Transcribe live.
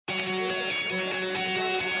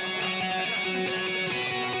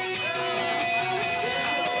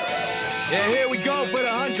Yeah, here we go for the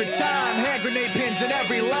 100th time. Hand grenade pins in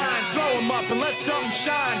every line. Throw them up and let something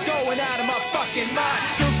shine. Going out of my fucking mind.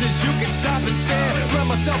 Truth is you can stop and stare. Run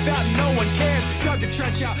myself out and no one cares. Dug the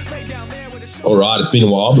trench out, lay down there with a... All right, it's been a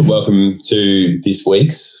while, but welcome to this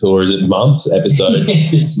week's, or is it month's, episode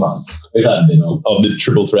this month. We've had a bit of the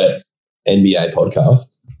Triple Threat NBA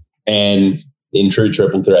podcast. And in true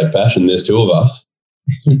Triple Threat fashion, there's two of us.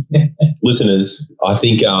 Listeners, I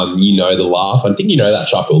think you know the laugh. I think you know that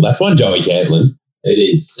chuckle. That's one Joey Cantlin. It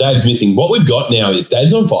is. Dave's missing. What we've got now is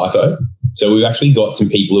Dave's on FIFO. So we've actually got some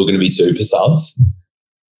people who are going to be super subs.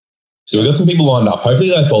 So we've got some people lined up. Hopefully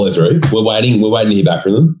they follow through. We're waiting to hear back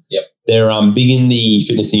from them. Yep. They're big in the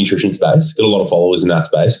fitness and nutrition space. Got a lot of followers in that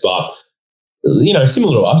space, but you know,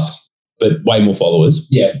 similar to us, but way more followers.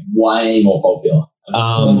 Yeah, way more popular.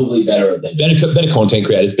 Probably better at them. Better content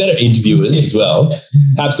creators, better interviewers as well.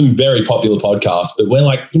 Have some very popular podcasts, but we're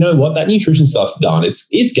like, you know what? That nutrition stuff's done.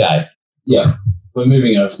 It's gay. Yeah. We're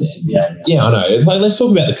moving over to NBA now. Yeah, I know. It's like, let's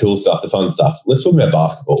talk about the cool stuff, the fun stuff. Let's talk about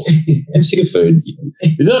basketball. I'm sick of food.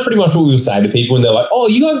 Isn't that pretty much what we were saying to people when they're like, oh,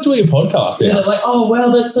 you guys are doing a podcast now? Yeah, they're like, oh, wow,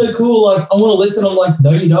 that's so cool. Like, I want to listen. I'm like,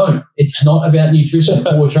 no, you don't. It's not about nutrition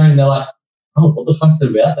or training. They're like, oh, what the fuck's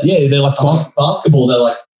it about? Yeah, they're like, basketball. They're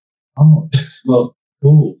like, oh, well,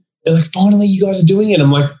 cool. They're like, finally, you guys are doing it.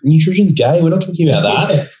 I'm like, nutrition's gay. We're not talking about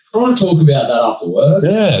that. Yeah, I want to talk about that after work.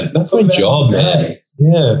 Yeah, that's my job, man.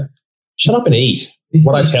 Yeah. Shut up and eat.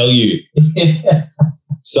 What I tell you.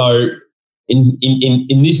 So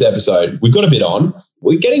in this episode, we've got a bit on.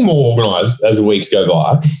 We're getting more organised as the weeks go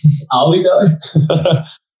by. Are we though?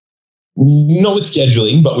 Not with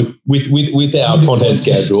scheduling, but with our content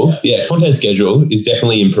schedule. Yeah, content schedule is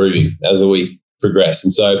definitely improving as the weeks progress.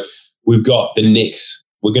 And so we've got the Knicks.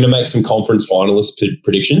 We're going to make some conference finalist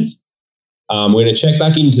predictions. We're going to check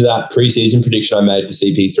back into that preseason prediction I made for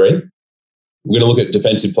CP3. We're going to look at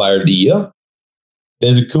Defensive Player of the Year.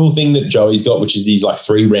 There's a cool thing that Joey's got, which is these like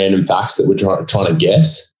 3 random facts that we're trying to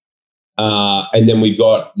guess. And then we've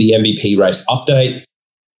got the MVP race update.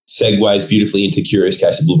 Segues beautifully into Curious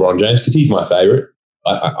Case of LeBron James because he's my favorite.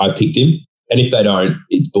 I picked him. And if they don't,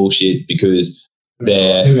 it's bullshit because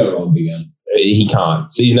they're... Who got it wrong again? He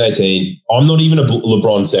can't. Season 18. I'm not even a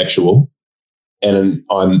LeBron sexual, and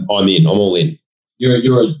I'm in. I'm all in. You're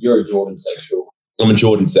a Jordan sexual. I'm a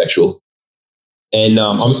Jordan sexual, and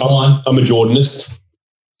I'm a Jordanist.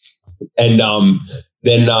 And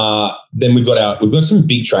then we've got some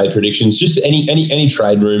big trade predictions. Just any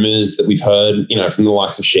trade rumors that we've heard, you know, from the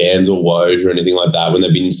likes of Shams or Woj or anything like that when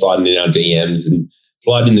they've been sliding in our DMs and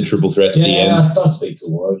sliding in the Triple Threats DMs. Yeah, I speak to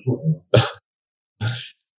Woj.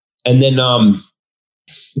 And then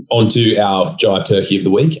onto our Jive Turkey of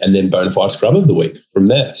the week and then Bonafide Scrub of the week from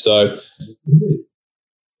there. So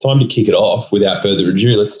time to kick it off without further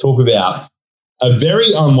ado. Let's talk about a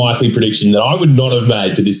very unlikely prediction that I would not have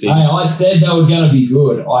made for this season. Hey, I said they were going to be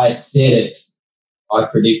good. I said it. I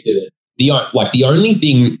predicted it. The only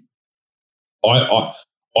thing I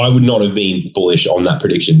would not have been bullish on that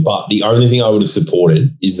prediction, but the only thing I would have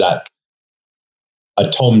supported is that a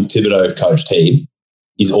Tom Thibodeau coach team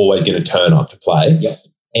is always going to turn up to play. Yep.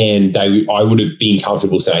 And I would have been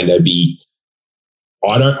comfortable saying they'd be,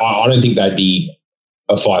 I don't think they'd be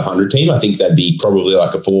a 500 team. I think they'd be probably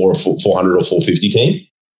like a 400 or 450 team.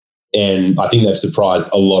 And I think they've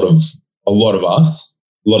surprised a lot of us, a lot of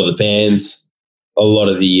the fans, a lot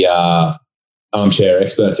of the armchair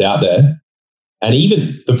experts out there, and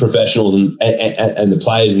even the professionals and the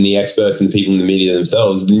players and the experts and the people in the media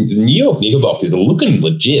themselves. The New York Knickerbockers are looking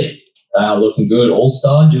legit. They are looking good.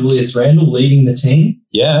 All-star Julius Randle leading the team.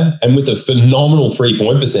 Yeah, and with a phenomenal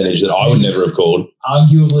 3-point percentage that I would never have called.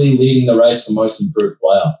 Arguably leading the race for most improved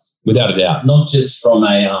player. Without a doubt. Not just from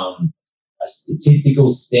a statistical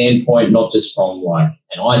standpoint, not just from like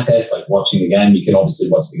an eye test, like watching the game. You can obviously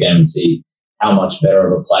watch the game and see how much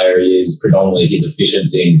better of a player he is, predominantly his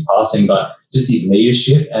efficiency and his passing, but just his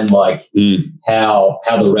leadership and like how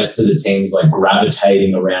the rest of the team is like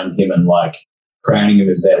gravitating around him and like crowning him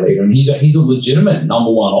as their leader. And he's a legitimate number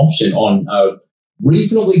one option on a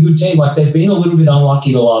reasonably good team. Like they've been a little bit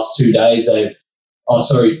unlucky the last 2 days.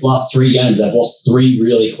 Last 3 games. They've lost 3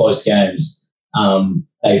 really close games.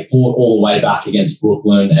 They fought all the way back against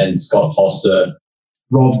Brooklyn and Scott Foster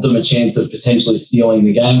robbed them a chance of potentially stealing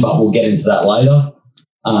the game, but we'll get into that later.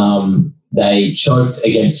 They choked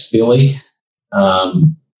against Philly.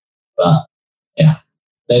 But yeah.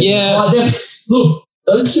 Look,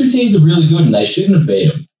 those 2 teams are really good and they shouldn't have beat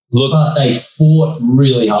them. Look, but they fought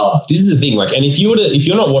really hard. This is the thing, like, and if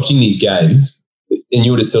you're not watching these games and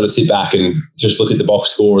you were to sort of sit back and just look at the box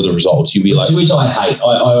score or the results, you'd be like, which I hate.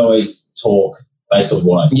 I always talk based on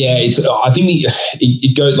what I see. Yeah, I think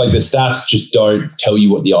it goes like the stats just don't tell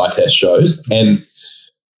you what the eye test shows. And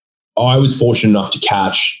I was fortunate enough to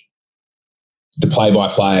catch the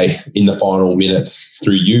play-by-play in the final minutes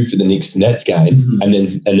through you for the Knicks Nets game, and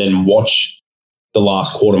then watch the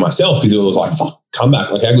last quarter myself, because it was like, fuck, come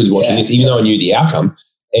back. Like, I was watching this, even though I knew the outcome.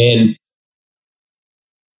 And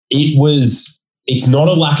it's not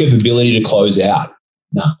a lack of ability to close out.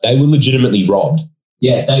 No. They were legitimately robbed.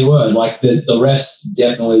 Yeah, they were. Like, the refs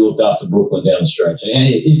definitely looked after Brooklyn down the stretch. And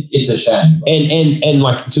it's a shame. And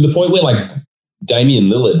like, to the point where, like, Damian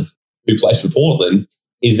Lillard, who plays for Portland,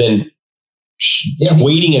 is then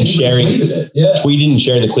tweeting and sharing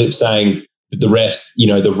the clip saying that the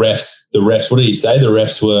refs, what did he say? The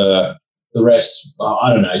refs,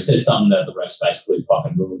 I don't know, he said something that the refs basically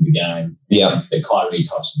fucking ruined the game. Yeah. That Kyrie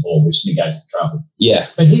touched the ball, which negates the trouble. Yeah.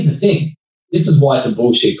 But here's the thing. This is why it's a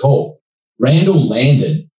bullshit call. Randall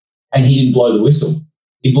landed and he didn't blow the whistle.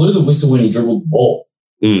 He blew the whistle when he dribbled the ball.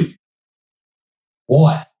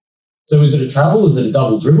 Why? So is it a travel? Is it a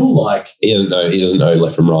double dribble? Like, he doesn't know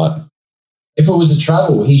left from right. If it was a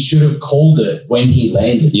travel, he should have called it when he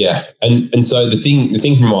landed. Yeah. And so the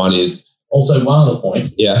thing from mine is also one other point.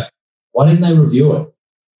 Yeah. Why didn't they review it?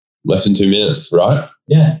 Less than 2 minutes, right?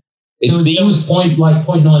 Yeah. It was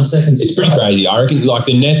 0.9 seconds. It's pretty crazy. I reckon like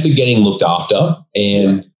the Nets are getting looked after,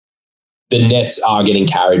 and the Nets are getting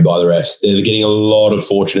carried by the refs. They're getting a lot of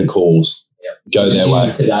fortunate calls. Go their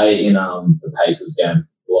way. Today in the Pacers game,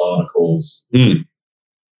 a lot of calls.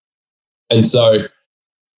 And so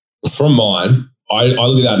from mine, I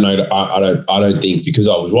look at that note. I don't think, because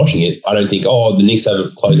I was watching it, I don't think, the Knicks have a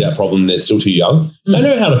closeout problem. They're still too young. They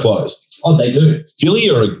know how to close. Oh, they do. Philly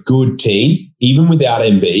are a good team, even without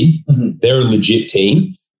Embiid. They're a legit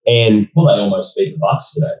team, and they almost beat the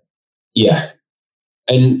Bucks today. Yeah,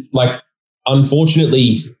 and like,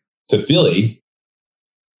 unfortunately for Philly,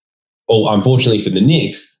 or unfortunately for the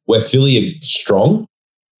Knicks, where Philly are strong,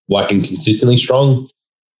 like, and consistently strong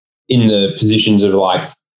in the positions of, like,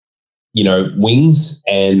 you know, wings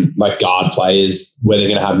and like guard players where they're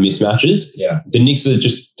going to have mismatches. Yeah. The Knicks are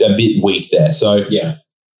just a bit weak there. So,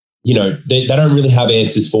 you know, they don't really have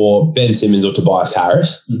answers for Ben Simmons or Tobias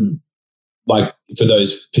Harris, like, for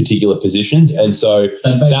those particular positions. And so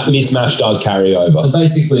that mismatch does carry over. So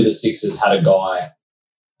basically the Sixers had a guy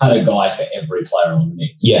for every player on the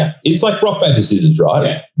Knicks. Yeah. It's like rock, paper, scissors,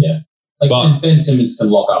 right? Yeah. Like, Ben Simmons can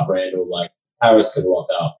lock up Randall, like Harris can lock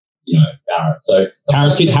up, you know, Barrett. So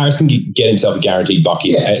Harris can get himself a guaranteed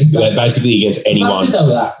bucket. Yeah, exactly. Basically against anyone. The fact that they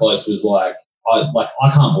were that close was like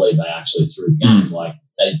I can't believe they actually threw the game. Like,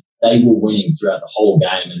 they were winning throughout the whole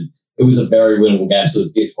game, and it was a very winnable game. So it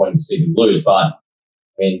was disappointing to see them lose. But I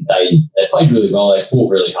mean, they played really well. They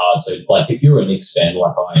fought really hard. So, like, if you're a Knicks fan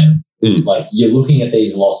like I am, like, you're looking at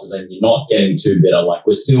these losses and you're not getting too bitter. Like,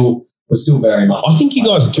 we're still very much. I think you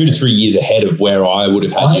guys are 2 to 3 years ahead of where I would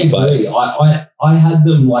have had you placed. I had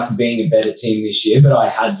them like being a better team this year, but I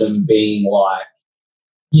had them being like,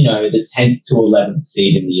 you know, the 10th to 11th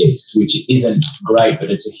seed in the East, which isn't great,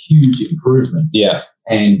 but it's a huge improvement. Yeah.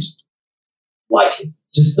 And like,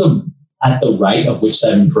 just at the rate of which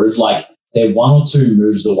they've improved, like, they're 1 or 2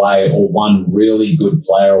 moves away or one really good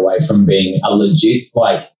player away from being a legit,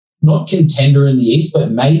 like, not contender in the East,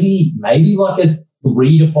 but maybe like a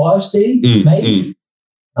 3 to 5 seed, maybe.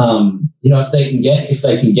 You know, if they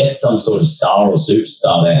can get some sort of star or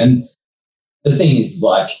superstar there. And the thing is,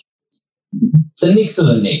 like, the Knicks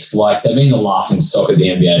are the Knicks. Like, they've been the laughing stock of the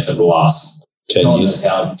NBA for the last 10 years.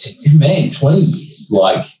 20 years.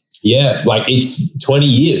 Like, yeah, like, it's 20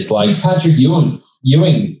 years. Like, since Patrick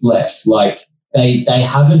Ewing left, like, they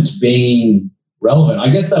haven't been relevant. I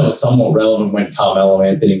guess they were somewhat relevant when Carmelo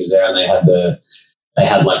Anthony was there, and they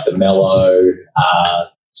had like the Melo,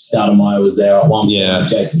 Stoudemire was there at one point. Yeah.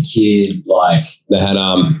 Jason Kidd, like, they had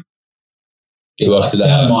who else did they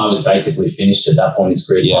have? Stoudemire was basically finished at that point in his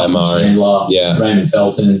career. Yeah, Murray. Chandler, Raymond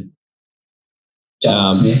Felton,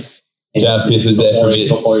 Jalen Smith. Jalen Smith was there for a bit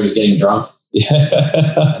before he was getting drunk. Yeah,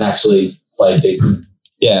 and actually played decent.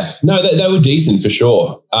 Yeah, no, they were decent for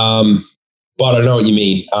sure. But I know what you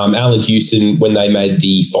mean. Allen Houston, when they made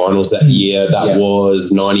the finals that year, that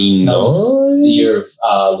was 99. That was the year of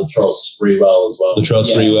Latrell Sprewell as well. Latrell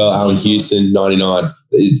Sprewell, Allen Houston, 99.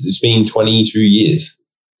 It's been 22 years.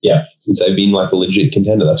 Yeah, since they've been like a legit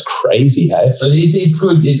contender. That's crazy, hey? So it's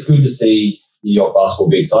good. It's good to see New York basketball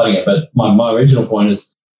be exciting. But my original point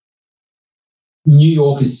is, New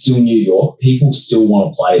York is still New York. People still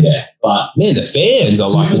want to play there. But man, the fans are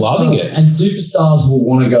like loving it. And superstars will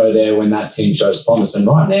want to go there when that team shows promise. And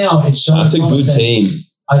right now, it's showing that's a good team.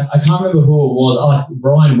 I can't remember who it was.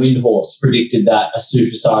 Brian Windhorst predicted that a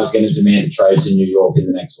superstar is going to demand a trade to New York in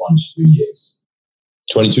the next 1 to 2 years.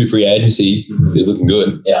 22 free agency is looking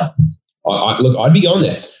good. Yeah. Look, I'd be going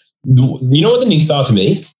there. You know what the Knicks are to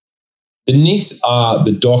me? The Knicks are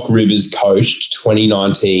the Doc Rivers coached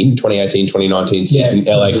 2018, 2019 season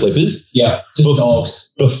LA Clippers. Yeah, just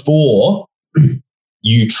dogs. Before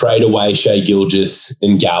you trade away Shai Gilgeous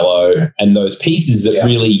and Gallo and those pieces that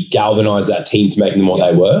really galvanized that team to make them what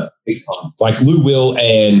they were. Big time. Like Lou Will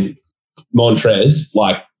and Montrez,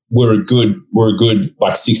 like were a good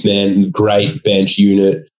like 6-man, great bench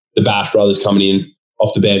unit. The Bash brothers coming in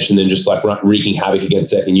off the bench and then just like wreaking havoc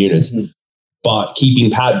against second units. Mm-hmm. But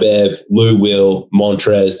keeping Pat Bev, Lou Will,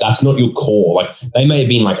 Montrez, that's not your core. Like they may have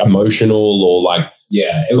been like emotional or like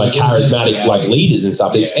it was charismatic like leaders and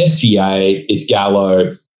stuff. It's SGA, it's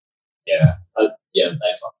Gallo. Yeah, they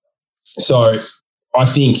fucked up. So I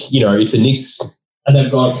think, if the Knicks... And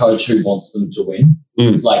they've got a coach who wants them to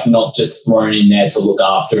win, like not just thrown in there to look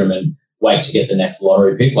after them and wait to get the next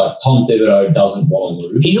lottery pick. Like Tom Thibodeau doesn't want to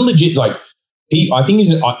lose. He's a legit,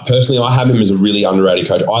 personally, I have him as a really underrated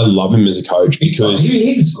coach. I love him as a coach because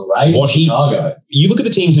he was great in Chicago. You look at the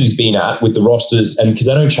teams that he's been at with the rosters, and because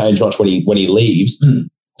they don't change much when he leaves,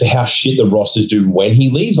 for how shit the rosters do when he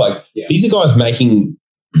leaves. Like these are guys making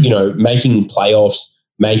playoffs,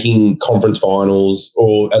 making conference finals,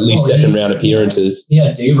 or at least second round appearances.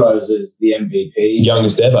 Yeah, D-Rose is the MVP,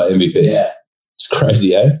 youngest ever MVP. Yeah, it's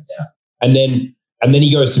crazy, eh? Yeah, and then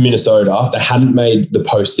he goes to Minnesota. They hadn't made the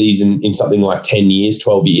postseason in something like 10 years,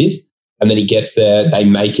 12 years. And then he gets there. They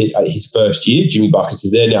make it his first year. Jimmy Buckets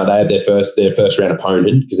is there. Now they have their first round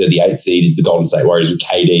opponent because they're the 8th seed is the Golden State Warriors with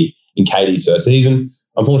KD in KD's first season.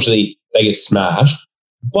 Unfortunately, they get smashed.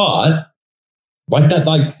 But look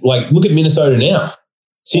at Minnesota now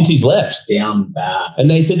since he's left. Down bad. And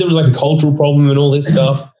they said there was like a cultural problem and all this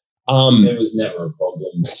stuff. There was never a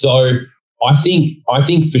problem. So I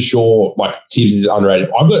think for sure, like Tibbs is underrated.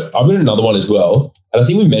 I've got another one as well, and I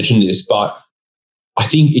think we mentioned this, but I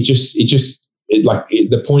think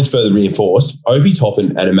the points further reinforced. Obi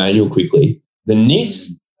Toppin and Emmanuel Quickley. The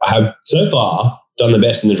Knicks have so far done the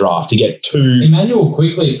best in the draft to get 2. Emmanuel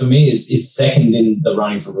Quickley for me is second in the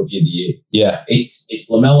running for Rookie of the Year. Yeah, it's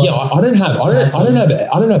LaMelo. Yeah, I don't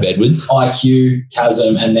have Edwards, IQ,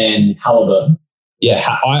 Chasm, and then Halliburton. Yeah,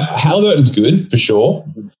 Halliburton's good for sure,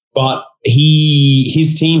 but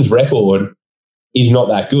his team's record is not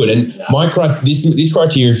that good. And this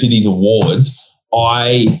criteria for these awards,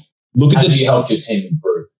 I look at you helped your team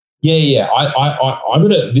improve? Yeah.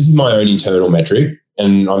 This is my own internal metric,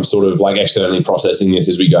 and I'm sort of like externally processing this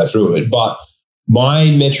as we go through it. But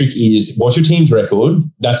my metric is what's your team's record?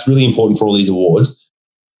 That's really important for all these awards.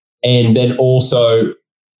 And then also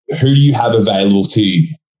who do you have available to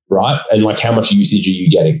you, right? And like how much usage are you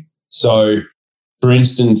getting? So for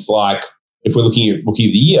instance, like if we're looking at Rookie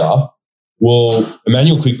of the Year, well,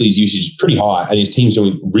 Emmanuel Quickley's usage is pretty high and his team's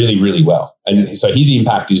doing really, really well. And so his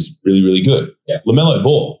impact is really, really good. Yeah. LaMelo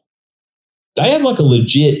Ball, they have like a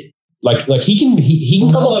legit, like he can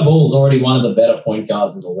come LaMelo Ball's already one of the better point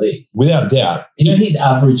guards in the league. Without doubt. He's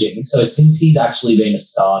averaging, so since he's actually been a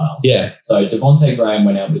starter. Yeah. So Devontae Graham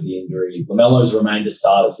went out with the injury. LaMelo's remained a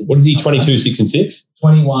starter since. What is he, 22, 6 and 6?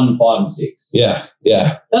 21, 5 and 6. Yeah.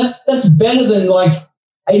 That's better than like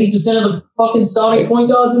 80% of the fucking starting point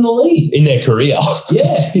guards in the league. In their career.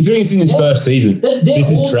 Yeah. He's doing this in his first season. This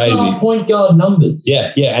is crazy. Point guard numbers.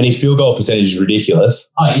 Yeah. And his field goal percentage is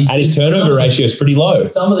ridiculous. And his turnover ratio is pretty low.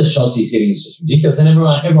 Some of the shots he's hitting is just ridiculous. And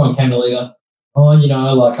everyone came to the league like,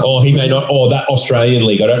 he may not. That Australian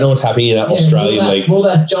league. I don't know what's happening in that Australian league. Will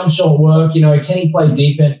that jump shot work? Can he play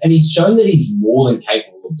defense? And he's shown that he's more than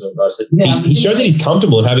capable of doing both. He showed that he's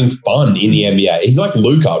comfortable and having fun in the NBA. He's like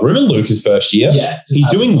Luka. Remember Luka's first year? Yeah. He's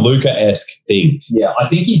doing Luka-esque things. Yeah, I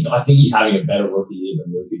think he's having a better rookie year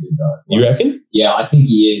than Luka did though. You reckon? Yeah, I think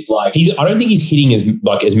he is. I don't think he's hitting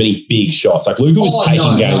as many big shots. Like Luka was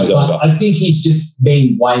taking games over. I think he's just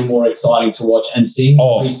been way more exciting to watch and seeing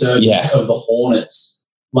the resurgence of the Hornets.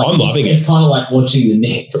 I'm loving it. It's kind of like watching the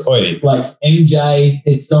Knicks. Like MJ,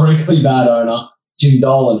 historically bad owner. Jim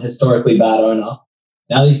Dolan, historically bad owner.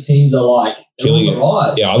 Now these teams are like killing it.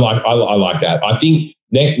 Rise. Yeah, I like that. I think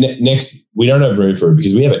next we don't have room for it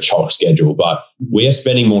because we have a chalk schedule, but we are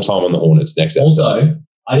spending more time on the Hornets next episode. Also,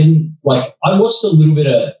 I watched a little bit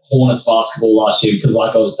of Hornets basketball last year because,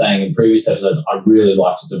 like I was saying in previous episodes, I really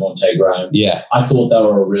liked Devontae Graham. Yeah. I thought they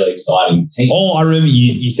were a really exciting team. Oh, I remember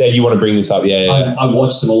you said you want to bring this up. Yeah. I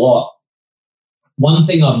watched them a lot. One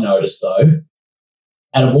thing I've noticed though,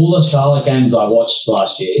 out of all the Charlotte games I watched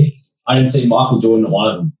last year, I didn't see Michael Jordan at one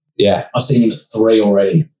of them. Yeah. I've seen him at 3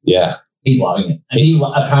 already. Yeah. He's loving it. And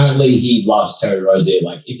apparently he loves Terry Rozier.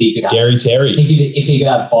 Like, if he could Terry. If he could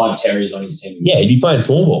have 5 Terrys on his team. Yeah, he'd be playing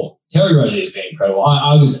small ball. Terry Rozier's been incredible.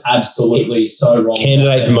 I was absolutely so wrong.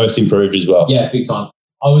 Candidate for most improved as well. Yeah, big time.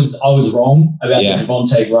 I was wrong about the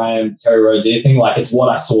Devontae Graham, Terry Rozier thing. Like, it's what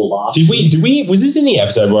I saw last year. Was this in the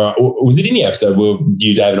episode where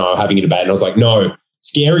you, Dave, and I were having a debate and I was like, no,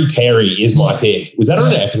 Scary Terry is my pick. Was that on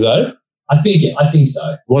an episode? I think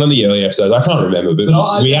so. One of the early episodes. I can't remember, but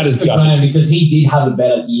we had a discussion. Because he did have a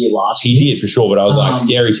better year last year. He did, for sure, but I was like,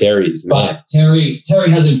 Scary Terry is the man. Terry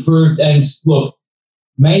has improved, and look,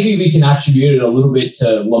 maybe we can attribute it a little bit to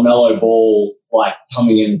LaMelo Ball, like,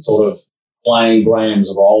 coming in sort of playing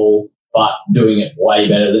Graham's role, but doing it way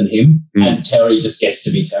better than him. And Terry just gets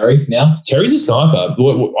to be Terry now. Terry's a sniper.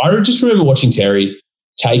 I just remember watching Terry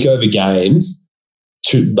take over games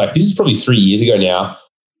this is probably 3 years ago now,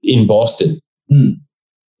 in Boston. And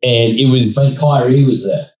it was when Kyrie was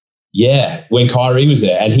there. Yeah, when Kyrie was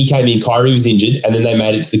there. And he came in, Kyrie was injured, and then they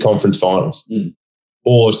made it to the conference finals.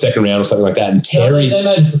 Or second round or something like that. And Terry... they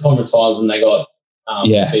made it to the conference finals and they got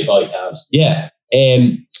beat by the Cavs. Yeah.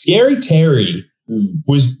 And Scary Terry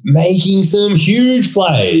was making some huge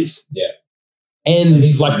plays. Yeah.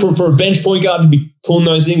 And like for a bench point guard to be pulling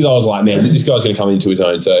those things, I was like, man, this guy's going to come into his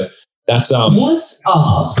own. So that's... What's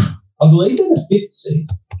up? I believe they're the 5th seed.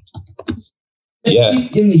 Yeah.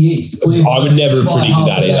 In the East. I would never have predicted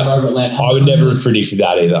that either. I would never have predicted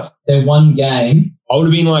that either. They're one game. I would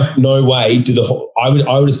have been like, no way. I would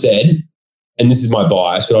have said, and this is my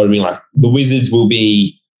bias, but I would have been like, the Wizards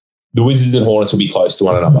and Hornets will be close to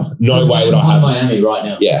one another. No way would I have Miami right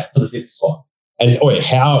now. Yeah. For the 5th spot. And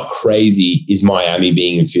how crazy is Miami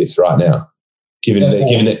being in 5th right now? Given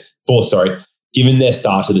their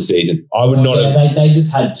start to the season. I would not have. They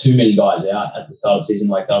just had too many guys out at the start of the season.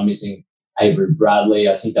 Like, they were missing Avery Bradley.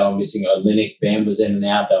 I think they were missing Olynyk. Bam was in and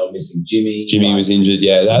out. They were missing Jimmy. Jimmy was injured.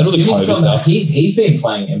 Yeah, that's all the COVID stuff. He's been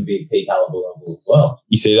playing MVP caliber level as well.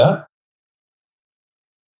 You see that?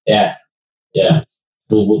 Yeah.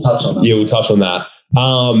 We'll touch on that. Yeah, we'll touch on that.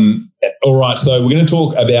 All right, so we're going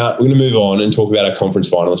to move on and talk about our conference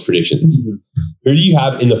finalist predictions. Who do you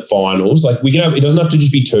have in the finals? Like, it doesn't have to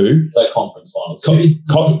just be 2. So conference finals.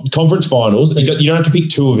 Conference finals. You don't have to pick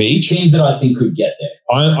 2 of each. Teams that I think could get there.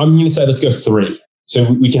 I'm going to say let's go 3.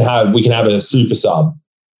 So we can have a super sub.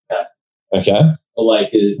 Okay.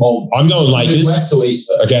 Lakers. Well, I'm going Lakers. West or East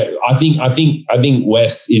first? Okay. I think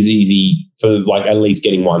West is easy for like at least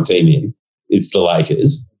getting one team in. It's the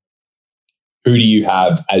Lakers. Who do you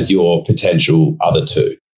have as your potential other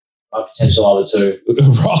 2? My potential other 2.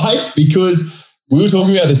 Right? Because we were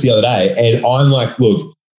talking about this the other day, and I'm like,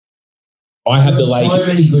 look, I have the Lakers. So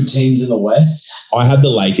many good teams in the West. I have the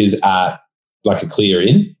Lakers at like a clear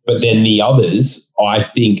in, but then the others, I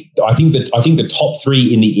think the top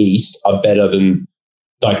 3 in the East are better than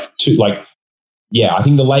I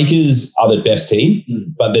think the Lakers are the best team,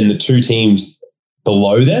 but then the 2 teams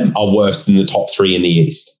below them are worse than the top 3 in the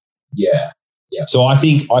East. Yeah. So I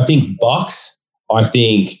think Bucks, I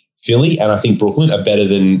think Philly, and I think Brooklyn are better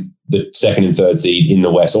than the 2nd and 3rd seed in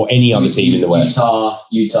the West or any other team in the West.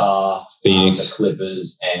 Utah, Phoenix, the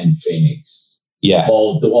Clippers, and Phoenix. Yeah.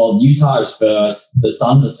 Well, Utah is 1st. The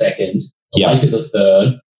Suns are 2nd. The Lakers are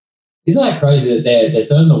 3rd. Isn't that crazy that they're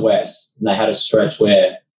 3rd in the West and they had a stretch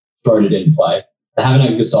where Schroeder didn't play? They haven't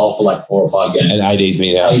had Gasol for like 4 or 5 games. And AD's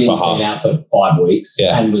been out for half. Been out for 5 weeks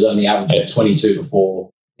and was only averaging 22 before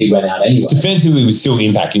he went out anyway. Defensively was still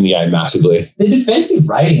impacting the game massively. The defensive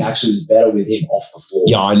rating actually was better with him off the floor.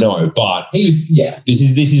 Yeah, I know, but he was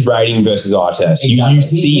This is rating versus eye test. Exactly. You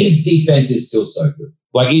see his defense is still so good.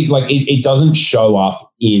 It doesn't show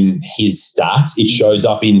up in his stats. It shows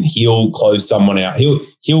up in he'll close someone out.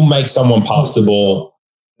 He'll make someone pass the ball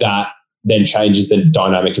that then changes the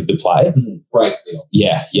dynamic of the play. Breaks the offense.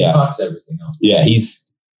 Yeah. He fucks everything up. Yeah, he's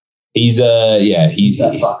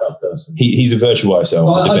that fuck up person. He's a virtuoso.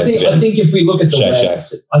 So I think if we look at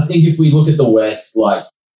the West, like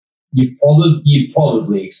you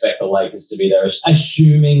probably expect the Lakers to be there,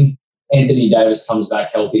 assuming Anthony Davis comes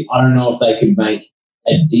back healthy. I don't know if they could make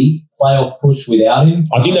a deep playoff push without him.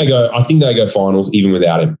 I think they go finals even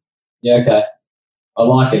without him. Yeah, okay. I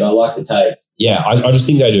like it. I like the take. Yeah, I just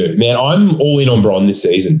think they do. Man, I'm all in on Bron this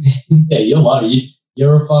season. Yeah, you're lucky.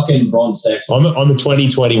 You're a fucking bronze-sexual. I'm a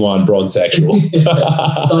 2021 bronze-sexual. So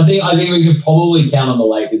I think we can probably count on the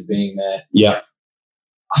Lakers being there. Yeah.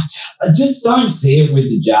 I just don't see it with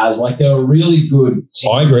the Jazz. Like, they're a really good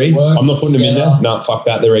team. I agree. I'm not putting them in there. No, fuck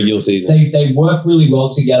that. They're regular season. They work really well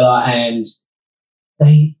together, and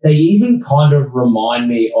they even kind of remind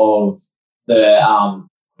me of the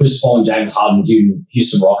Chris Paul and James Harden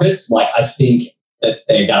Houston Rockets. Like, I think that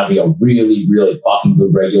they're going to be a really, really fucking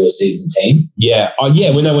good regular season team. Yeah.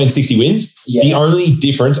 When they win 60 wins. Yeah. The only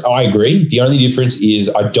difference, I agree, the only difference is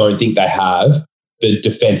I don't think they have the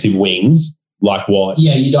defensive wings like what.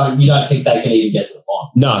 Yeah, you don't think they can even get to the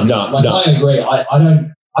final. No. I agree.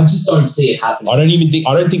 I just don't see it happening. I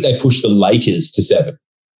don't think they push the Lakers to 7.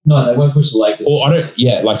 No, they won't push the Lakers. Or you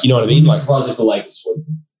know what I mean? I'm Like, surprised if the Lakers sweep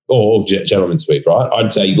them. Or gentleman's sweep, right?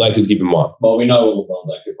 I'd say Lakers give them 1. Well, we know all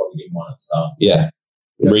LeBron's they could probably give them 1 at the start. Yeah.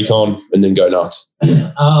 Recon and then go nuts.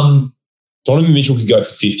 Donovan Mitchell could go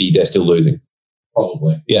for 50. They're still losing.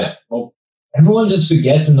 Probably. Yeah. Well, everyone just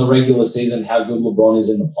forgets in the regular season how good LeBron is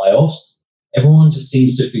in the playoffs. Everyone just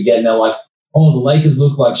seems to forget, and they're like, oh, the Lakers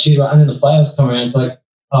look like shit. And then the playoffs come around, it's like,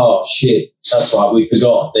 oh, shit, that's right. We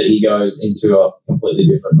forgot that he goes into a completely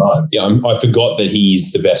different mode. Yeah, I forgot that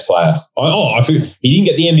he's the best player. I forgot, he didn't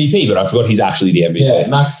get the MVP, but I forgot he's actually the MVP. Yeah,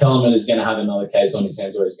 Max Kellerman is going to have another case on his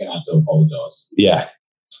hands where he's going to have to apologize. Yeah.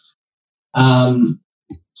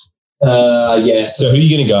 Yeah. So who are you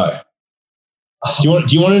going to go? Do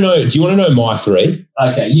you want to know my 3?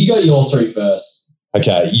 Okay, you got your 3 first.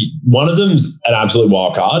 Okay, one of them's an absolute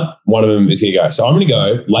wild card. One of them is going to go. So I'm going to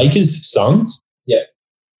go Lakers, Suns. Yeah.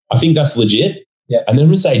 I think that's legit. Yeah. And then I'm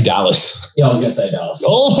going to say Dallas. Yeah, I was going to say Dallas.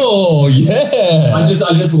 Oh, yeah. I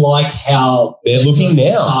just like how they're looking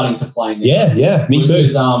now. Starting to play now. Yeah, me too.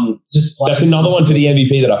 That's another one for the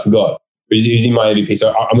MVP that I forgot. Who's in my MVP? So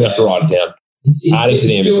I'm going to have to write it down. Adding to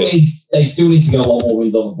the MVP. They still need to get a lot more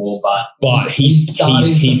wins on the board, but he's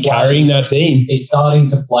carrying that team. He's starting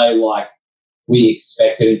to play like we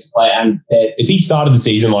expected him to play. And if he started the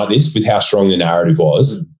season like this with how strong the narrative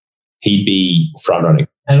was, he'd be front running.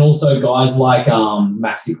 And also guys like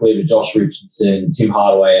Maxi Kleber, Josh Richardson, Tim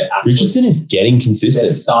Hardaway. Richardson is getting consistent.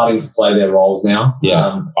 They're starting to play their roles now.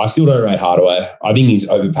 Yeah, I still don't rate Hardaway. I think he's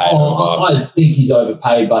overpaid. I think he's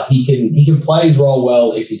overpaid, but he can play his role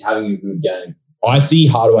well if he's having a good game. I see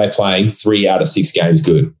Hardaway playing 3 out of 6 games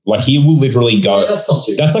good. Like he will literally go. Yeah, that's not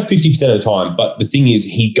too bad. That's like 50% of the time. But the thing is,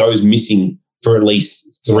 he goes missing for at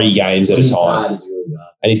least 3 games at a time. Bad, he's really bad.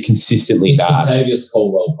 And he's consistently bad. He's Contavious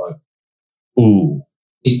Caldwell Pope. Ooh.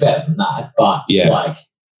 He's better than that, but like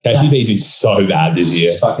KCP's been so bad this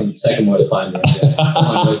year. Fucking second worst player in the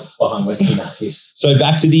NBA behind Wesley Matthews. So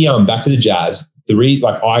back to the Jazz.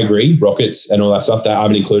 I agree, Rockets and all that stuff. They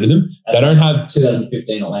haven't included them. They don't have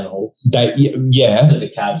 2015 Atlanta Hawks. That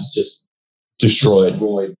the Cavs just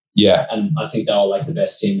destroyed. Yeah, and I think they were like the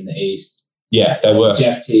best team in the East. Yeah, they were.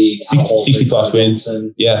 Jeff Teague, 60 plus wins.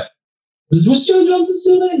 Johnson. Yeah. Was Joe Johnson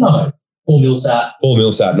still there? No. Paul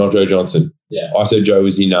Millsap, not Joe Johnson. Yeah. I said Joe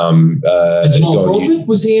was in Jamal Crawford?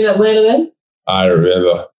 Was he in Atlanta then? I don't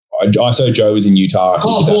remember. I saw Joe was in Utah.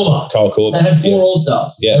 Kyle Korver. They had 4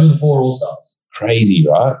 All-Stars. Yeah. They were the 4 All-Stars. Crazy,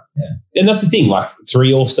 right? Yeah. And that's the thing, like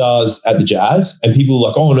 3 All-Stars at the Jazz, and people are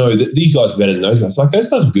like, oh no, these guys are better than those guys. Like those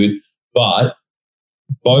guys were good, but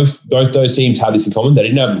both those teams had this in common. They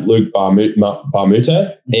didn't have Luke Barmute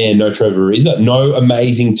and no Trevor Ariza. No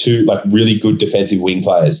amazing really good defensive wing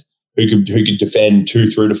players who could defend 2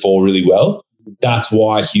 through to 4 really well. That's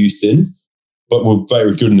why Houston, but were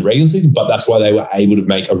very good in the regular season, but that's why they were able to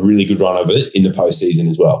make a really good run of it in the postseason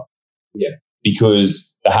as well. Yeah.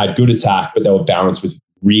 Because they had good attack, but they were balanced with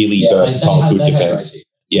really versatile, good defense.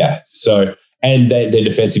 Yeah. So, and their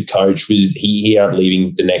defensive coach he ended up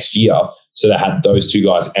leaving the next year. So they had those 2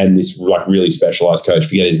 guys and this like really specialized coach.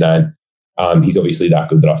 Forget his name. He's obviously that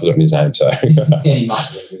good that I've forgotten his name. So yeah, he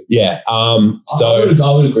must be good. Yeah. I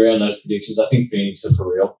would agree on those predictions. I think Phoenix are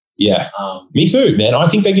for real. Yeah. Me too, man. I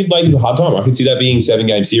think they give Lakers a hard time. I could see that being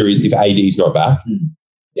 7-game series if AD's not back.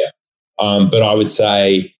 Yeah. But I would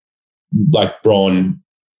say like Bron,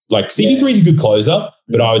 like CP3 is a good closer,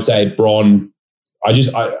 but I would say LeBron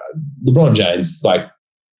James, like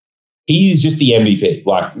he is just the MVP.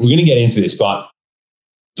 Like we're going to get into this, but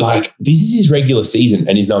like this is his regular season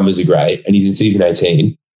and his numbers are great and he's in season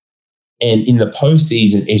 18. And in the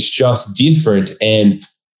postseason, it's just different. And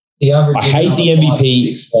I hate the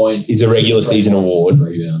MVP is a regular season award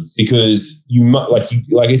because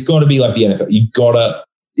it's got to be like the NFL.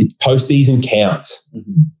 Postseason counts.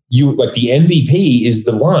 Mm-hmm. The MVP is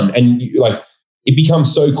the one, and it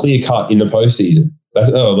becomes so clear cut in the postseason.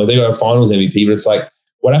 They got a finals MVP, but it's like,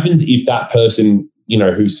 what happens if that person,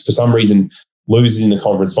 who's for some reason loses in the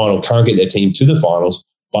conference final, can't get their team to the finals,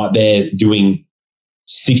 but they're doing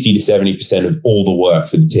 60 to 70% of all the work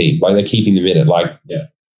for the team. Like they're keeping them in it. Like,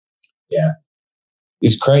 yeah.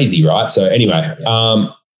 It's crazy, right? So anyway,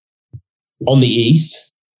 on the East.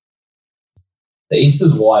 The East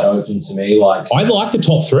is wide open to me. Like I like the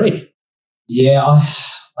top 3. Yeah,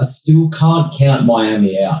 I still can't count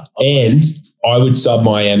Miami out. And I would sub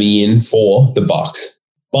Miami in for the Bucks.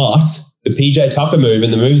 But the PJ Tucker move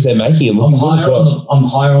and the moves they're making are looking good as well. I'm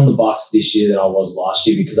higher on the Bucks this year than I was last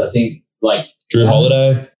year because I think like Drew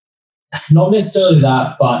Holiday. Not necessarily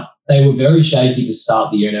that, but they were very shaky to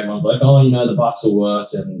start the year and everyone's like, oh, the Bucks are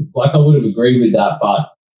worse. And like I would have agreed with that,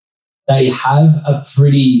 but they have a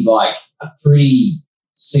pretty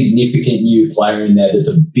significant new player in there that's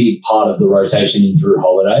a big part of the rotation in Drew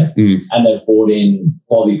Holiday. And they've brought in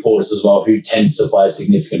Bobby Portis as well, who tends to play a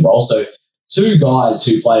significant role. So two guys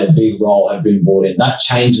who play a big role have been brought in. That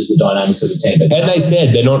changes the dynamics of the team. And they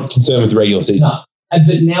said they're not concerned with the regular season. No.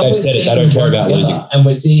 But now they've said it. They don't care about losing. And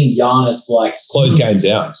we're seeing Giannis close games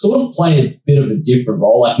out. Sort of play a bit of a different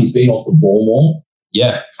role. Like he's been off the ball more.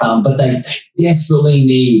 Yeah. But they desperately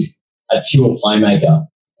need a pure playmaker.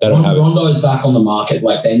 They don't have Rondo's back on the market.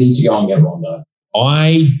 Like they need to go and get Rondo.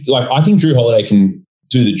 I think Drew Holiday can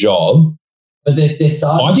do the job. But they're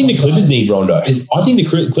starting. I think the Clippers need Rondo. I think the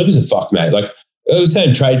Clippers are fucked, mate. Like I was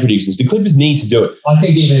saying, trade predictions. The Clippers need to do it. I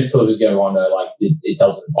think even if Clippers get Rondo, like it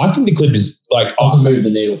doesn't. I think the Clippers doesn't move the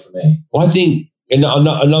needle for me. I think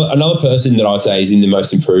another person that I'd say is in the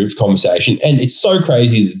most improved conversation, and it's so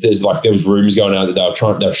crazy that there was rumors going out that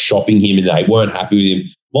they were shopping him and they weren't happy with him.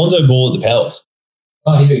 Lonzo Ball at the Pels.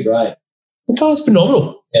 Oh, he's been great. The guy's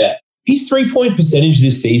phenomenal. Yeah. His 3-point percentage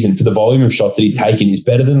this season for the volume of shots that he's taken is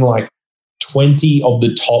better than 20 of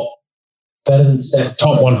the top. Better than Steph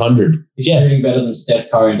Curry. Top 100. He's shooting better than Steph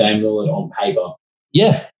Curry and Dame Lillard on paper.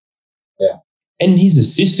 Yeah. Yeah. And his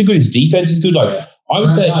assists are good. His defense is good. I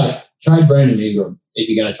would say trade Brandon Ingram if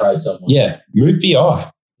you're going to trade someone. Yeah. Move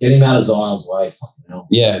BI. Get him out of Zion's way. Fucking hell.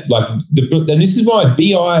 Yeah. And this is why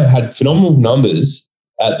BI had phenomenal numbers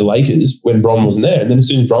at the Lakers when Bron wasn't there. And then as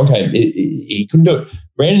soon as Bron came, he couldn't do it.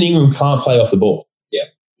 Brandon Ingram can't play off the ball. Yeah.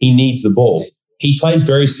 He needs the ball. He plays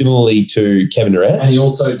very similarly to Kevin Durant. And he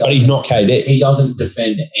also but he's not KD. He doesn't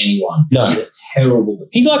defend anyone. No. He's a terrible defender.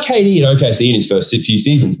 He's like KD at OKC in his first few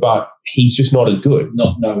seasons, but he's just not as good.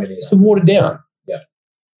 Nowhere near. It's watered down. Yeah.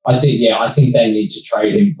 I think they need to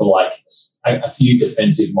trade him for a few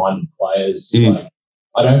defensive-minded players.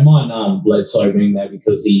 I don't mind Bledsoe being there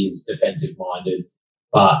because he is defensive-minded.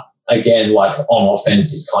 But again, on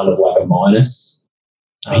offense, he's kind of like a minus.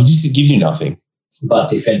 He just gives you nothing. But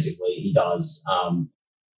defensively, he does.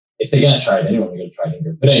 If they're going to trade anyone, they're going to trade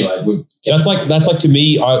Ingram. But anyway, that's like to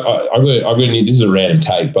me. I really need. This is a random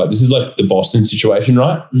take, but this is like the Boston situation,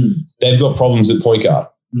 right? They've got problems at point guard.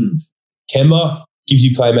 Kemba gives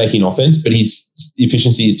you playmaking offense, but his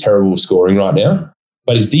efficiency is terrible scoring right now.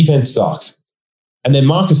 But his defense sucks. And then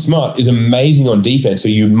Marcus Smart is amazing on defense, so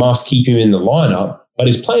you must keep him in the lineup. But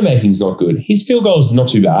his playmaking is not good. His field goal is not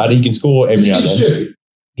too bad. He can score every now and then.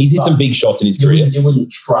 He's hit some big shots in his career. You wouldn't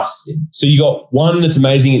trust him. So you got one that's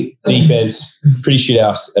amazing at defense, pretty shit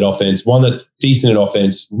house at offense. One that's decent at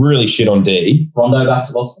offense, really shit on D. Rondo back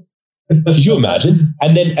to Boston. Could you imagine?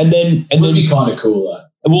 And then it would be kind of cool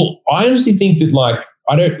though. Well, I honestly think that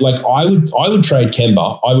I would trade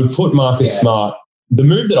Kemba. I would put Marcus Smart. The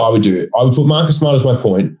move that I would do, I would put Marcus Smart as my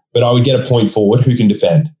point, but I would get a point forward who can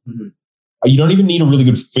defend. You don't even need a really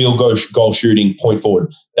good field goal shooting point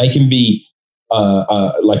forward. They can be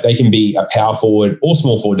they can be a power forward or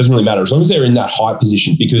small forward. It doesn't really matter as long as they're in that height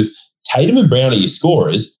position, because Tatum and Brown are your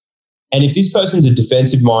scorers. And if this person's a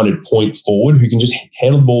defensive-minded point forward who can just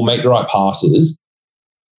handle the ball, make the right passes,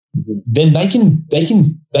 then they can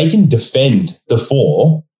defend the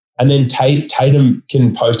four, and then Tatum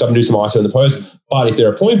can post up and do some ISO in the post. But if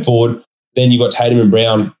they're a point forward, then you've got Tatum and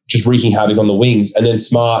Brown just wreaking havoc on the wings, and then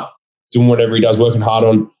Smart doing whatever he does, working hard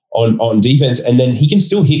on defense, and then he can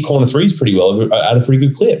still hit corner threes pretty well at a pretty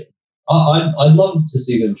good clip. I'd love to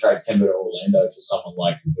see them trade Kemba to Orlando for someone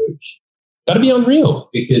like Vooch. That'd be unreal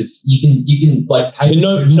because you can pay.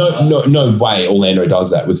 But no way Orlando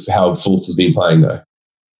does that with how Fultz has been playing though.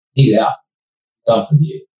 He's out, done for the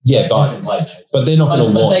year. Yeah, but they're not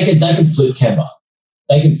going to want. They can flip Kemba.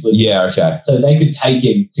 They can flip. Yeah, okay. So they could take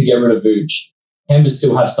him to get rid of Vooch. Kemba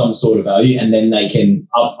still have some sort of value, and then they can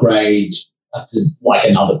upgrade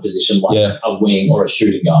another position, a wing or a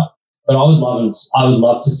shooting guard. But I would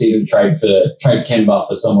love to see them trade Kemba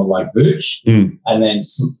for someone like Vooch, and then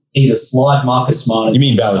either slide Marcus Smart. You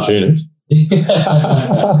mean Valanciunas?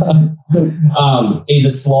 Either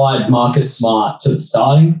slide Marcus Smart to the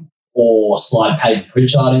starting, or slide Peyton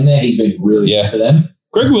Pritchard in there. He's been really good for them.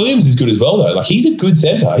 Greg Williams is good as well, though. He's a good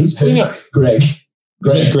center. He's putting up Greg.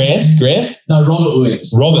 Grant? No, Robert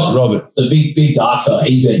Williams. Robert. The big dark fella.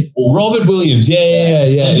 He's been awesome. Robert Williams. Yeah.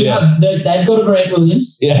 They've got a Grant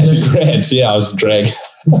Williams. Yeah, Grant. Yeah, I was Greg.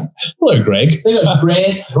 Hello, Greg. They've got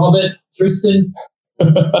Grant, Robert, Tristan.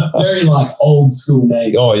 Very like old school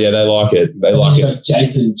names. Oh yeah, they like it. They like it. Got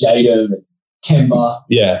Jason, Jadam, and Kemba.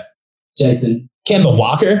 Yeah. Jason. Kemba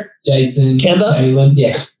Walker. Jason. Kemba. Jalen.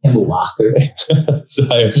 Yeah. Kemba Walker.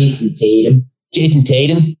 Jason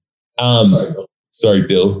Tatum. Sorry,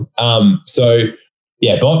 Bill. So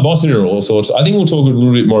yeah, Boston are all sorts. I think we'll talk a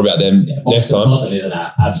little bit more about them next time. Boston is an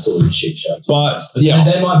absolute shit show. But yeah,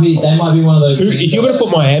 they might be one of those. If you're going to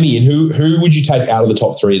put Miami in, who would you take out of the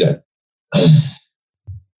top three then?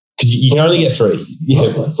 Because you can only get three.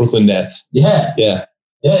 Yeah, Brooklyn Nets. Yeah.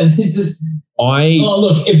 It's just,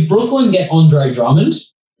 look, if Brooklyn get Andre Drummond,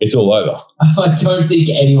 it's all over. I don't think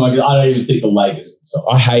anyone. I don't even think the Lakers can stop.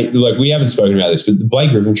 I hate, we haven't spoken about this, but the Blake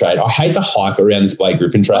Griffin trade. I hate the hype around this Blake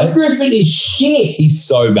Griffin trade. Blake Griffin is shit. He's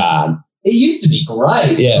so bad. He used to be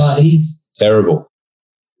great, but he's terrible.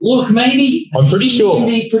 Look, maybe I'm pretty sure he can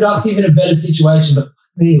be productive in a better situation, but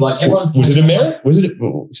like everyone's. Was it America? Was it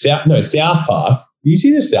South Park? You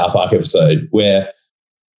see the South Park episode where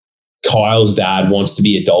Kyle's dad wants to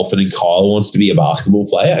be a dolphin and Kyle wants to be a basketball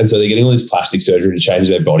player. And so they're getting all this plastic surgery to change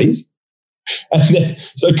their bodies. And then,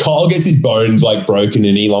 so Kyle gets his bones like broken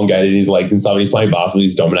and elongated in his legs and stuff. And he's playing basketball,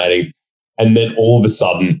 he's dominating. And then all of a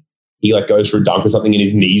sudden he like goes for a dunk or something and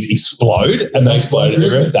his knees explode and they explode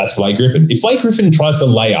everywhere. That's Blake Griffin. If Blake Griffin tries to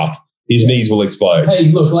lay up, his knees will explode.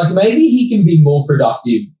 Hey, look, like maybe he can be more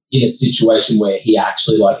productive in a situation where he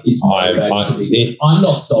actually like is motivated to be. I'm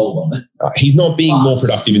not sold on it. He's not being more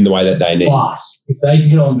productive in the way that they need. But if they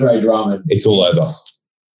get Andre Drummond, it's all over.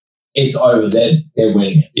 It's over. They're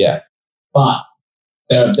winning it. Yeah. But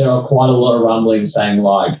there are quite a lot of rumblings saying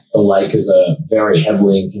like the Lakers are very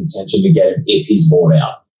heavily in contention to get him if he's bought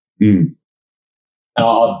out. Mm. And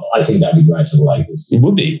I think that'd be great for the Lakers. It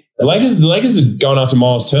would be. The Lakers are going after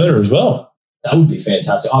Miles Turner as well. That would be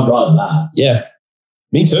fantastic. I'd rather that. Yeah.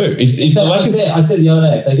 Me too. If the Lakers, I said the other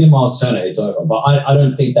day, if they get Miles Turner, it's over. But I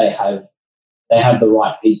don't think they have the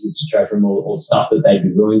right pieces to trade for him or stuff that they'd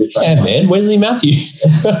be willing to trade. Yeah, man. Wesley Matthews.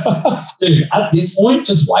 Dude, at this point,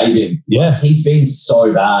 just waive him. Yeah. He's been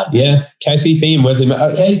so bad. Yeah. KCP and Wesley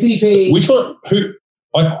Matthews. KCP. Which one? Who?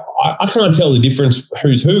 I can't tell the difference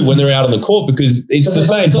who's who when they're out on the court because it's the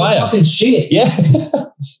same player. Fucking shit. Yeah.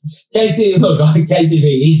 KCP,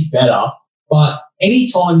 he's better. But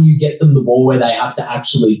anytime you get them the ball where they have to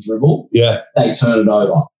actually dribble, they turn it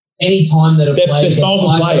over. Anytime that their styles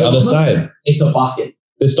of play are the same. It's a bucket.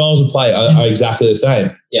 The styles of play are exactly the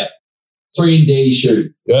same. Yeah. 3-and-D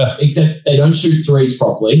shoot. Yeah. Except they don't shoot threes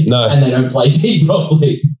properly. No. And they don't play D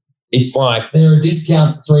properly. It's like they're a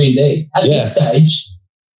discount 3-and-D. At this stage,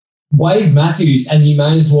 waive Matthews and you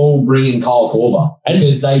may as well bring in Kyle Korver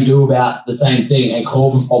because they do about the same thing and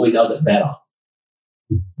Korver probably does it better.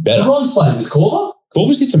 LeBron's played with Korver.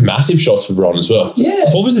 Korver's hit some massive shots for Bron as well. Yeah.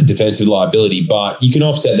 Korver's a defensive liability, but you can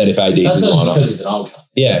offset that if AD's in the lineup. Because he's an old guy.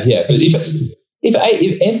 Yeah. But if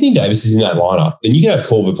Anthony Davis is in that lineup, then you can have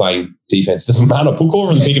Korver playing defense. Doesn't matter. Put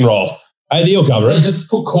Korver in the pick and rolls. AD will cover it. Just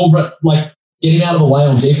put Korver, get him out of the way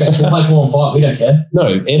on defense. We'll play 4-on-5. We don't care. No,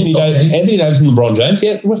 Anthony Davis and LeBron James.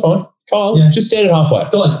 Yeah, we're fine. Kyle, just stand it halfway.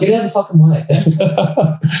 Guys, get out of the fucking way.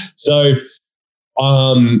 Okay? So,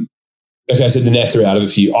 okay, so the Nets are out of a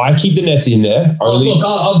few. I keep the Nets in there. Look,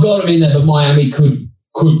 I've got them in there, but Miami could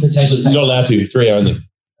potentially take. You're not allowed to. 3 only.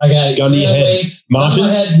 Okay. Gun to your head.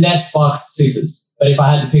 Martians? I had Nets, Bucks, Sixers. But if I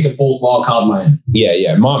had to pick a fourth wild card, Miami.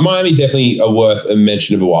 Yeah. Miami definitely are worth a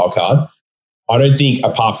mention of a wild card. I don't think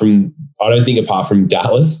apart from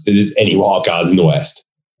Dallas, there's any wild cards in the West.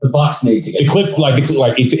 The Bucks need to get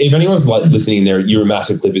if anyone's listening there, you're a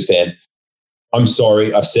massive Clippers fan. I'm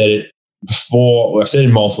sorry, I've said it before. I've said it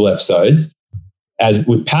in multiple episodes. As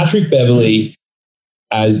with Patrick Beverley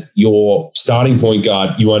as your starting point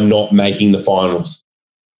guard, you are not making the finals.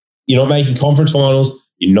 You're not making conference finals.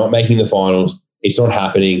 You're not making the finals. It's not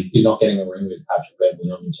happening. You're not getting a ring with Patrick Beverley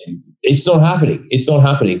on your team. It's not happening. It's not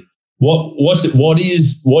happening. What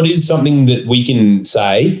is something that we can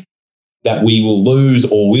say that we will lose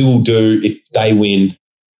or we will do if they win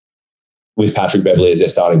with Patrick Beverley as their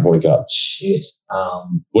starting point guard? Shit.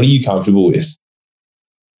 What are you comfortable with?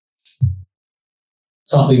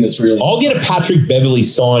 Something that's really... I'll get a Patrick Beverley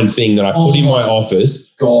signed thing that I put in my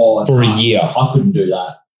office for a year. I couldn't do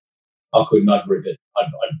that. I couldn't. I'd rip it.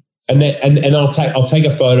 And I'll take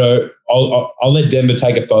a photo. I'll let Denver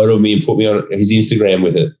take a photo of me and put me on his Instagram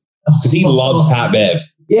with it because he loves Pat Bev.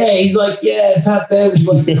 Yeah, he's like, Pat Bev is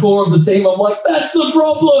like the core of the team. I'm like, that's the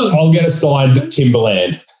problem. I'll get a signed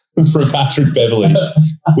Timberland from Patrick Beverley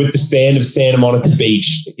with the sand of Santa Monica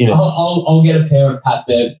Beach in it. I'll get a pair of Pat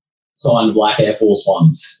Bev signed black Air Force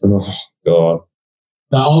Ones. Oh, God.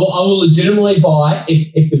 No, I will legitimately buy,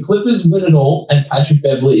 if the Clippers win it all and Patrick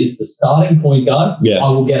Beverley is the starting point guard, I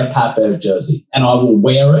will get a Pat Bev jersey and I will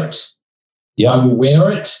wear it. Yeah. I will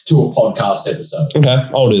wear it to a podcast episode. Okay,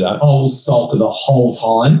 I'll do that. I will sulk the whole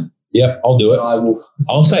time. Yep, I'll do it.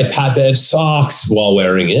 I'll say Pat Bev sucks while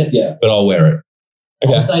wearing it, but I'll wear it.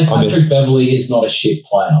 Okay. I'll say Patrick Beverley is not a shit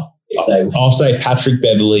player. I'll say Patrick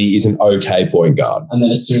Beverley is an okay point guard. And then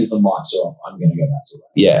as soon as the mics are off, I'm going to go back to it.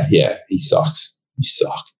 Yeah, he sucks. You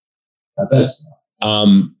suck. Pat Bev sucks.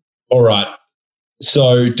 All right.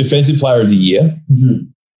 So, defensive player of the year. Mm-hmm.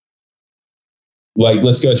 Like,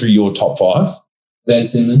 let's go through your top 5. Ben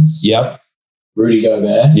Simmons. Yep. Rudy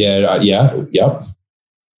Gobert. Yep.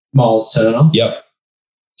 Miles Turner. Yep.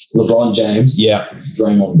 LeBron James. Yep.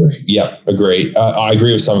 Draymond Green. Yep. Agree. I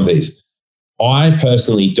agree with some of these. I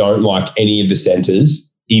personally don't like any of the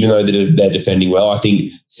centers, even though they're defending well. I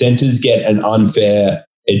think centers get an unfair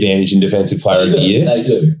advantage in defensive player of the year. They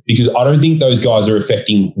do. Because I don't think those guys are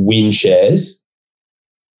affecting win shares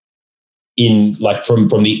in like from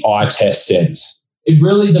the eye test sense. It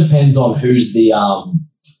really depends on who's the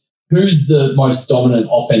most dominant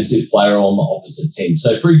offensive player on the opposite team.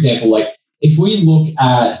 So, for example, like if we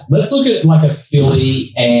let's look at like a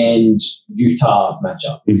Philly and Utah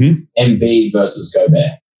matchup, Embiid versus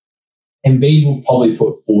Gobert. Embiid will probably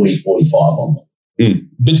put 40, 45 on them.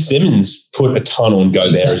 But Simmons put a ton on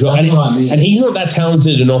Gobert as well. That's what I mean. And he's not that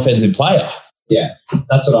talented an offensive player. Yeah,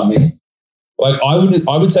 that's what I mean. Like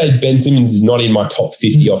I would say Ben Simmons is not in my top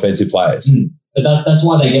 50 offensive players. But that's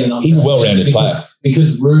why they get an he's a well-rounded player.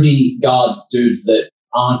 Because Rudy guards dudes that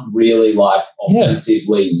aren't really like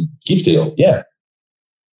offensively gifted. Yeah.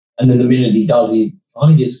 And then the minute he does, he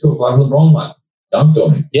kind of gets cooked like LeBron, like dunked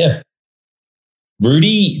on him. Yeah.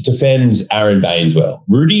 Rudy defends Aaron Baines well.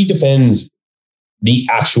 Rudy defends the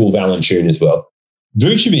actual Valanciunas well.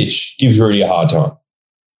 Vucevic gives Rudy a hard time.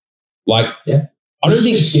 Like, I don't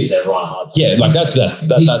think it gives everyone a hard time. Yeah, like that's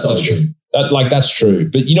so true. That's true.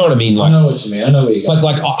 But you know what I mean? Like, I know what you mean. I know what you're going.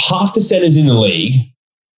 Like half the centers in the league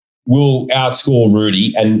will outscore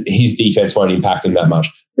Rudy, and his defense won't impact them that much.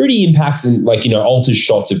 Rudy impacts and alters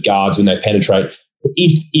shots of guards when they penetrate.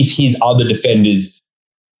 If his other defenders,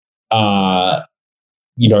 usher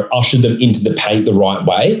them into the paint the right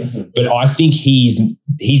way. Mm-hmm. But I think he's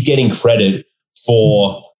getting credit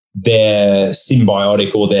for their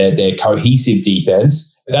symbiotic or their cohesive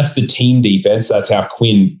defense. That's the team defense. That's how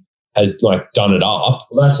Quinn has done it up.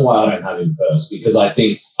 Well, that's why I don't have him first, because I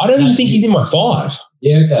don't even think he's in my 5.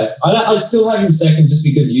 Yeah, okay. I'd still have him second just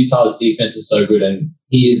because Utah's defense is so good and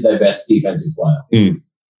he is their best defensive player.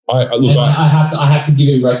 I have to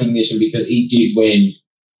give him recognition because he did win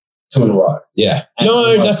 2 in a row. Yeah. And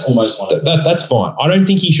that's almost one. That's fine. I don't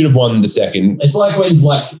think he should have won the second. It's like when,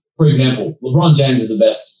 for example, LeBron James is the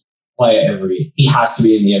best player every year. He has to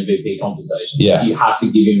be in the MVP conversation. Yeah. You have to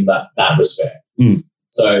give him that respect.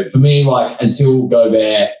 So for me, until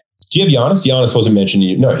Gobert. Do you have Giannis? Giannis wasn't mentioned.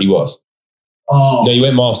 No, he was. Oh. No, you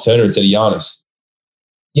went Miles Turner instead of Giannis.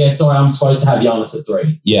 Yeah, sorry, I'm supposed to have Giannis at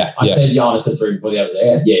 3. Yeah. I said Giannis at 3 before the others.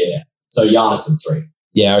 Yeah. So Giannis at 3.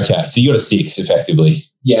 Yeah, okay. So you got a 6 effectively.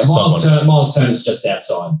 Yeah, Miles Turner's just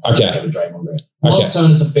outside. Okay. Miles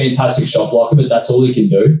Turner's a fantastic shot blocker, but that's all he can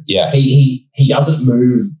do. Yeah. He doesn't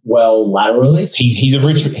move well laterally. He's a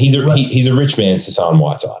rich man, Hassan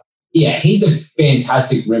Whiteside. Yeah, he's a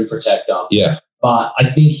fantastic rim protector. Yeah. But I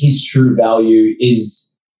think his true value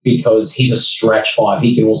is because he's a stretch 5.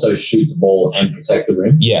 He can also shoot the ball and protect the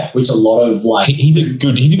rim. Yeah. Which a lot of he's a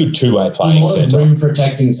good 2-way playing center. A lot of rim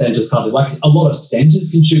protecting centers can't do. A lot of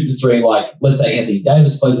centers can shoot the 3. Let's say Anthony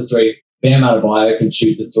Davis plays the 3. Bam Adebayo can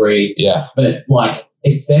shoot the 3. Yeah. But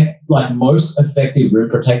most effective rim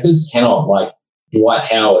protectors cannot. Dwight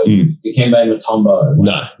Howard, Dikembe Mutombo.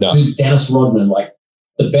 No. Dennis Rodman.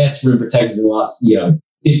 The best rim protectors in the last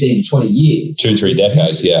 15 to 20 years. 2-3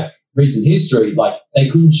 decades. Yeah. Recent history, they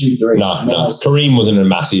couldn't shoot threes. No. Kareem wasn't a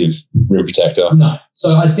massive rim protector. No.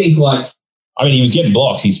 So I think he was getting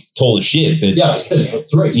blocks. He's tall as shit. But yeah, he's 7'3",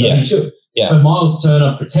 so he should. Yeah. But Miles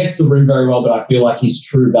Turner protects the rim very well, but I feel like his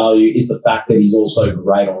true value is the fact that he's also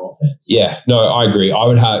great on offense. Yeah. No, I agree. I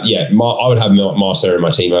would have Miles Turner in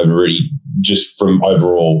my team over Rudy just from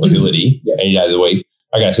overall ability any day of the week.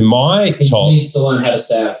 Okay, so he needs to learn how to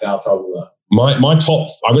stay out of foul trouble though. My top,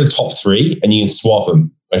 I've got a top 3 and you can swap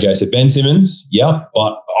them. Okay, so Ben Simmons, but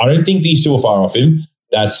I don't think these two are far off him.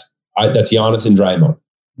 That's Giannis and Draymond.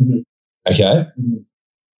 Mm-hmm. Okay? Mm-hmm.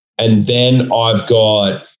 And then I've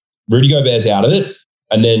got Rudy Gobert's out of it.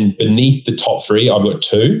 And then beneath the top 3, I've got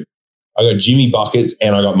 2. I got Jimmy Buckets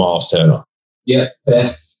and I got Miles Turner. Yeah, fair.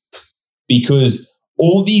 Because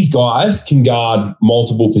all these guys can guard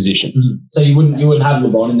multiple positions. So you wouldn't have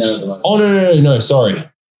LeBron in there at the moment? Oh, no, sorry.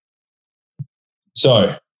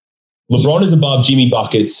 So LeBron is above Jimmy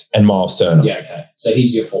Buckets and Miles Turner. Yeah, okay. So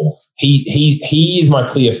he's your fourth. He is my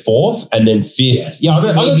clear fourth, and then fifth. Yeah,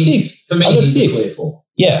 I got six. For me, I got he's six. a clear four.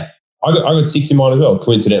 Yeah, I got six in mine as well,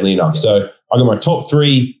 coincidentally enough. Yeah. So I got my top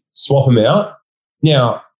three, swap them out.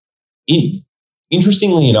 Now,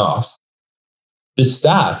 interestingly enough, the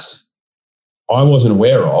stats I wasn't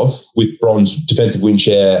aware of with Bron's defensive win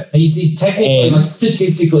share. And you see, technically,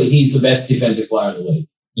 statistically, he's the best defensive player in the league.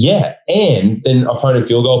 Yeah, and then opponent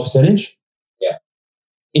field goal percentage. Yeah.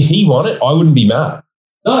 If he won it, I wouldn't be mad.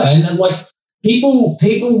 No, and like people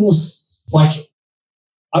will like,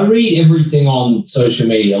 I read everything on social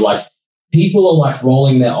media. Like people are like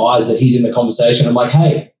rolling their eyes that he's in the conversation. I'm like,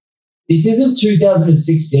 hey, this isn't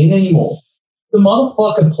 2016 anymore. The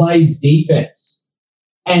motherfucker plays defense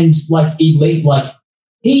and like elite. Like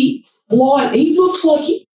he looks like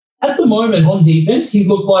at the moment on defense. He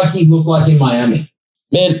looked like in Miami.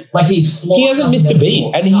 Man, like he hasn't missed a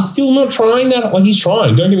beat, and he's still not trying that. Like he's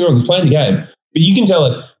trying. Don't get me wrong, he's playing the game, but you can tell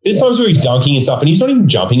it. There's times where he's dunking and stuff, and he's not even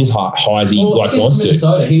jumping as high as he wants to.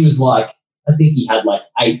 Minnesota, he was like, I think he had like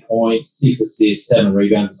 8 points, 6 assists, 7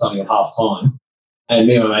 rebounds, or something at halftime. And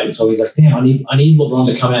me and my mate were talking. He's like, "Damn, I need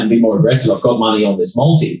LeBron to come out and be more aggressive. I've got money on this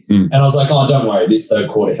multi." And I was like, "Oh, don't worry. This third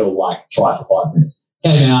quarter, he'll like try for 5 minutes."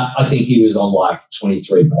 Came out. I think he was on like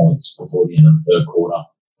 23 points before the end of the third quarter.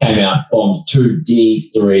 Came out, bombed 2 deep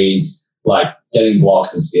threes, like getting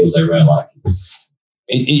blocks and steals everywhere. Like,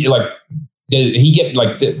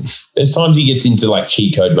 there's times he gets into like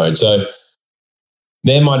cheat code mode. So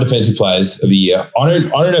they're my defensive players of the year. I don't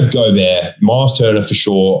know if Gobert, Miles Turner for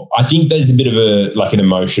sure. I think there's a bit of an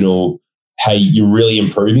emotional, hey, you're really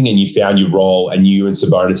improving and you found your role, and you and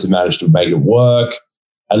Sabonis have managed to make it work,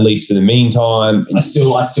 at least for the meantime. I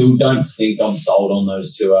still don't think I'm sold on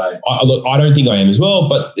those two. I don't think I am as well,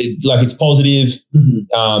 but it's positive, and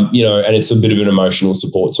it's a bit of an emotional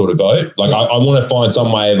support sort of vote. Like I want to find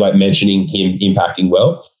some way of like mentioning him impacting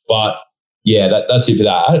well, but yeah, that's it for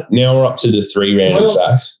that. Now we're up to the 3 random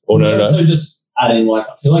facts. So just add in, like,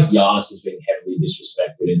 I feel like Giannis has been heavily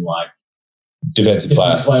disrespected in like defensive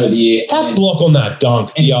player of the year. That block on that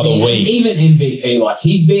dunk the other week. Even MVP, like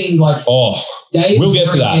he's been like, we'll get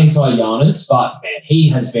to that. Anti-Giannis, but man, he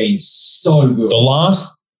has been so good. The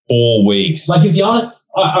last 4 weeks. Like if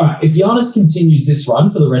Giannis continues this run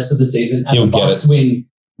for the rest of the season and the Bucks win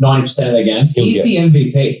 90% of their games, he's the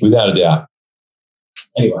MVP. Without a doubt.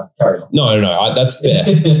 Anyway, carry on. No, that's fair.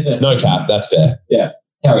 No cap, that's fair. Yeah,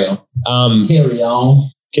 carry on.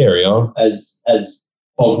 Carry on. As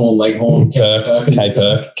Foghorn, Leghorn,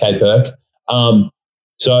 K-Perk.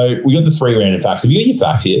 So we got the 3 random facts. Have you got your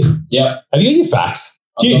facts here? Yeah. Have you got your facts?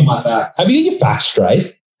 I've got my facts. Have you got your facts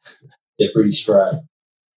straight? They're pretty straight.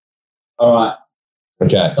 All right.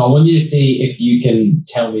 Okay. So I want you to see if you can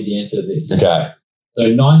tell me the answer to this. Okay. So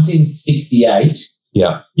 1968.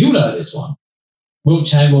 Yeah. You'll know this one. Wilt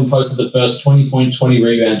Chamberlain posted the first 20-point,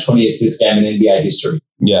 20-rebound, 20-assist game in NBA history.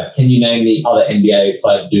 Yeah. Can you name the other NBA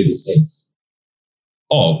player to do this since?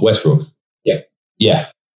 Oh, Westbrook. Yep. Yeah.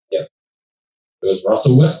 Yep. It was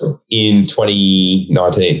Russell Westbrook. In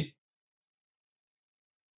 2019.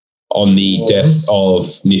 On the death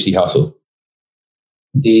of Nipsey Hussle.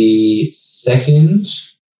 The second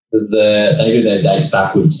was they do their dates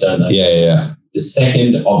backwards, don't they? Yeah. The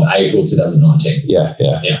 2nd of April 2019. Yeah.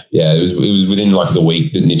 It was within like the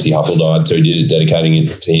week that Nipsey Hussle died, so he did it dedicating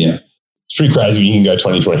it to him. It's pretty crazy when you can go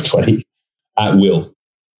 20 at will.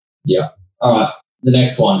 Yeah. All right. The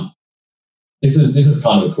next one. This is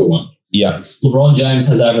kind of a cool one. Yeah. LeBron James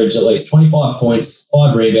has averaged at least 25 points,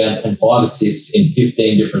 5 rebounds, and 5 assists in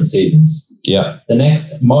 15 different seasons. Yeah. The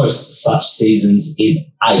next most such seasons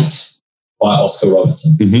is 8 by Oscar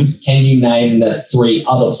Robertson. Mm-hmm. Can you name the 3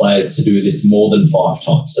 other players to do this more than 5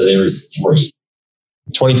 times? So there is 3.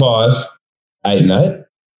 25, 8 and 8?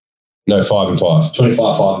 No, 5 and 5.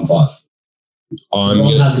 25, 5 and 5.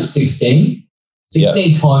 LeBron has it 16.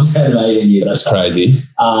 16 times out of 18 years. That's crazy.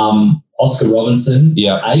 Oscar Robinson,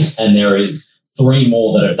 8, and there is 3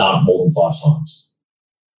 more that have done it more than 5 times.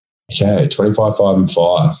 Okay, 25, 5 and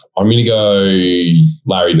 5. I'm going to go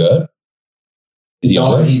Larry Bird. Is he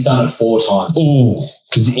on it? He's done it 4 times. Oh,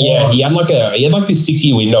 because he had like this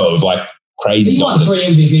 6-year window of like crazy. He won 3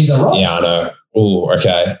 MVPs in a row. Yeah, I know. Oh,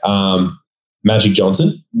 okay. Magic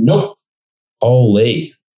Johnson? Nope.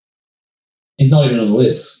 Holy. He's not even on the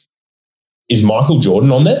list. Is Michael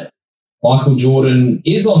Jordan on there? Michael Jordan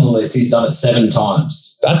is on the list. He's done it 7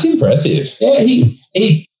 times. That's impressive. Yeah,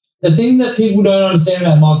 he. The thing that people don't understand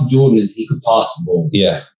about Michael Jordan is he could pass the ball.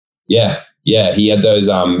 Yeah. Yeah, he had those.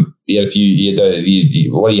 He had a few. He had those.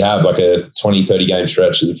 What do you have? Like a 20, 30 game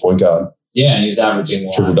stretch as a point guard. Yeah, and he was averaging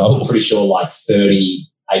like, triple double. I'm pretty sure like 38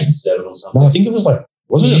 and 7 or something. No, I think it was like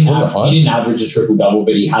wasn't he it? He didn't average a triple double,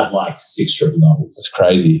 but he had like 6 triple doubles. That's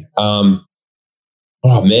crazy. Oh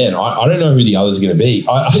man, I don't know who the other's going to be.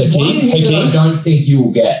 Hakeem. I don't think you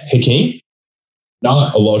will get Hakeem. No.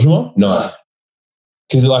 Olajuwon? No.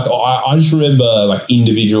 Because like I just remember like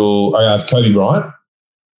individual. Kobe Bryant.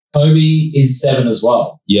 Kobe is 7 as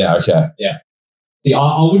well. Yeah. Okay. Yeah. See,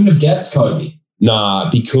 I wouldn't have guessed Kobe. Nah,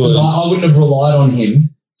 because I wouldn't have relied on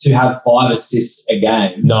him to have 5 assists a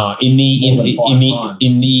game. Nah, in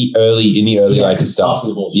the early Lakers stuff.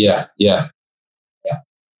 Yeah.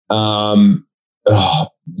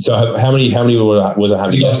 So how many was I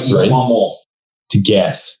having to guess? 3? One more to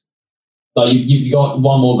guess. So you've got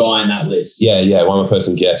one more guy in that list. Yeah. One more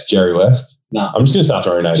person guessed. Jerry West. No, I'm just going to start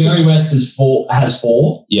throwing names. Jerry West has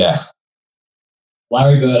 4. Yeah.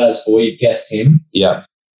 Larry Bird has 4. You've guessed him. Yeah.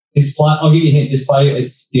 This player, I'll give you a hint. This player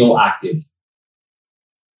is still active.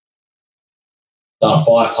 Done it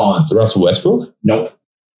 5 times. Russell Westbrook? Nope.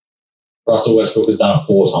 Russell Westbrook has done it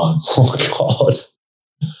 4 times. Oh God.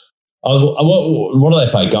 What do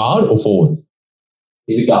they play? Guard or forward?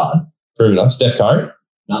 He's a guard. Perimeter. Steph Curry?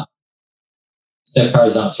 No. Steph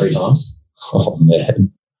Curry's done it 3 times. Oh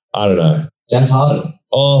man. I don't know. James Harden.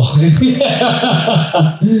 Oh.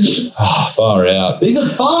 Far out. These are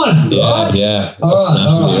fun. Yeah, yeah.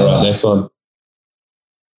 All right. Next one.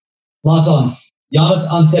 Last one. Giannis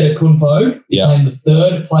Antetokounmpo became the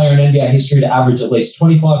 3rd player in NBA history to average at least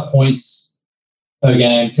 25 points per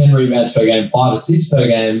game, 10 rebounds per game, 5 assists per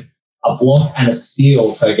game, a block and a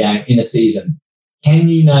steal per game in a season. Can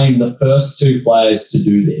you name the first 2 players to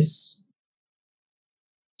do this?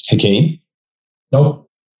 Hakeem? Nope.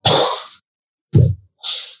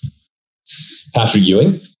 Patrick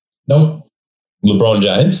Ewing? Nope. LeBron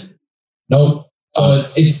James? Nope. So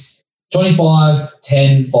it's 25,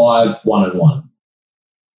 10, 5, 1 and 1.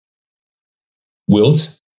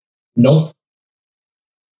 Wilt? Nope.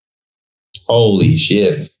 Holy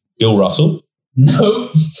shit. Bill Russell?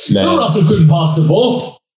 Nope. Man. Bill Russell couldn't pass the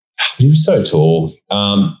ball. He was so tall.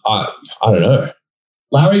 I don't know.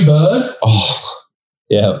 Larry Bird? Oh,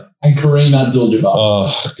 yeah. And Kareem Abdul-Jabbar. Oh,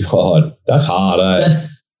 God. That's hard, eh?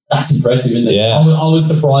 That's impressive, isn't it? Yeah. I was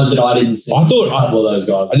surprised that I didn't see a couple of those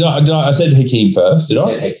guys. I said Hakeem first, did I?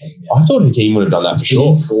 Said Hakeem, yeah. I thought Hakeem would have done that for sure. He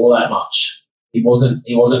didn't score that much. He wasn't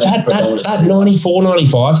that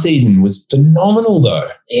 94-95 season was phenomenal though.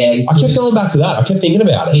 Yeah, I kept going back to that. I kept thinking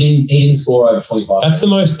about it. He didn't score over 25. That's the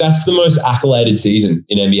most accoladed season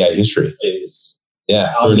in NBA history. It is.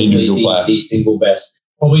 Yeah, for an individual player. The single best.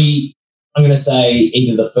 Probably, I'm going to say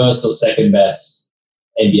either the first or second best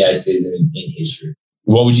NBA season in history.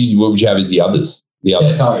 What would you have as the others?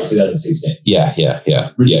 Steph Curry, 2016. Yeah.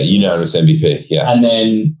 Unanimous MVP. Yeah. And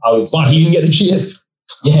then I would say, but he didn't get the chip.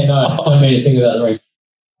 Yeah, no, don't mean to think about the ring.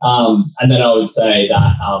 And then I would say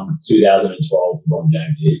that 2012 LeBron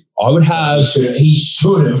James did. I would have. He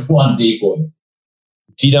should have won decoy.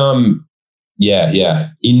 Did yeah.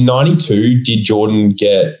 In 92, did Jordan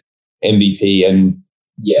get MVP and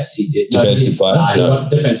yes, he did. Defensive player? He got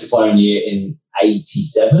defensive player in the year in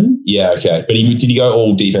 87. Yeah, okay. But did he go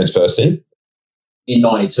all defense first team? In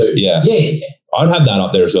 92. Yeah. I'd have that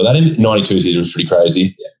up there as well. That 92 season was pretty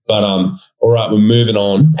crazy. Yeah. But all right, we're moving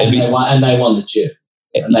on. And they won the chip.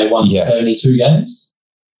 And they won 72 games?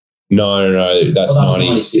 No. That's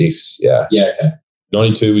 96. Yeah. Yeah, okay.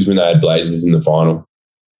 92 was when they had Blazers in the final.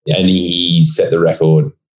 Yeah. And he set the record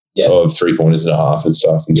of 3-pointers and a half and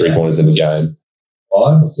stuff, and 3-pointers in the game.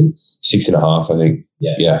 5 or 6? 6.5, I think.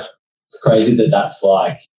 Yeah. It's crazy that's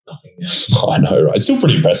like nothing now. I know, right? It's still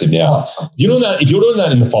pretty impressive now. If you're doing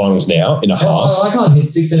that in the finals now, in a half. I can't hit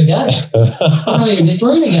 6 in a game. I can't even hit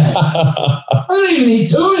 3 in a game. I can't even hit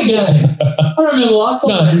 2 in a game. I remember last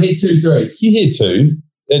time I hit 2 threes. You hit 2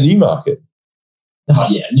 at Newmarket. Oh,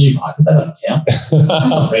 yeah, Newmarket. That doesn't count.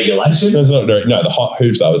 That's not regulation. That's not direct. No, the hot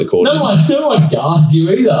hoops are with the quarters. No one guards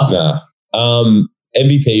you either. Nah.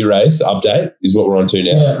 MVP race update is what we're on to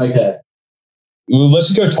now. Yeah, okay. Well, let's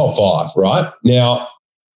just go top 5, right? Now,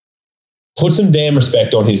 put some damn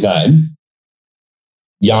respect on his name.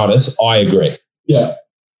 Giannis, I agree. Yeah.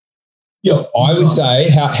 I would say,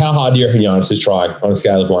 how hard do you reckon Giannis is trying on a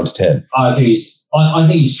scale of 1 to 10? I think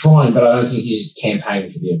he's trying, but I don't think he's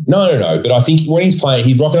campaigning for the MVP. No. But I think when he's playing,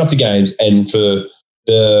 he's rocking up to games, and for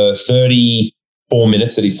the 34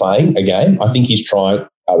 minutes that he's playing a game, I think he's trying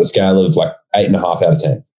at a scale of like 8.5 out of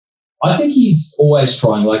 10. I think he's always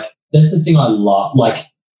trying. Like, that's the thing I love. Like,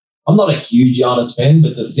 I'm not a huge Giannis fan,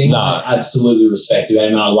 but the thing I absolutely respect about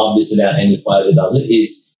him, and I love this about any player that does it,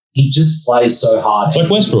 is he just plays so hard. It's like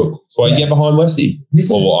Westbrook. That's why you get behind Westy. This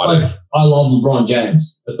is I love LeBron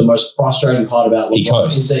James, but the most frustrating part about LeBron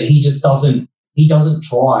is that he just doesn't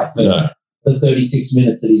try for the 36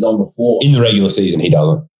 minutes that he's on the floor. In the regular season, he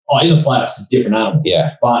doesn't. Oh, in the playoffs, it's a different animal.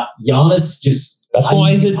 Yeah. But Giannis just... That's why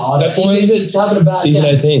he's having a bad season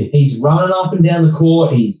game. 18. He's running up and down the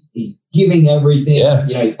court. He's giving everything. Yeah.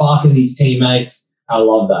 You know, he's barking at his teammates. I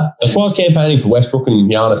love that. That's why I was campaigning for Westbrook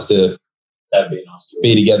and Giannis to That'd be nice to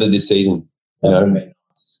be together this season. That would be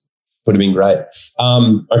nice. Would have been great.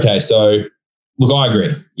 Okay, so look, I agree.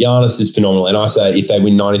 Giannis is phenomenal, and I say if they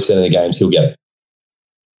win 90% of the games, he'll get it,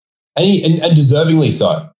 and deservingly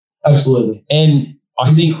so. Absolutely. And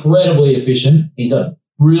he's incredibly efficient. He's a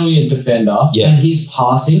brilliant defender, and his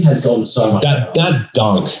passing has gotten so much better. That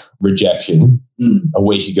dunk rejection a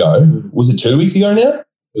week ago, was it 2 weeks ago now?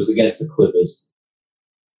 It was against the Clippers.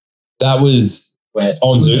 That was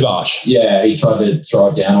on Zubac. Yeah, he tried to throw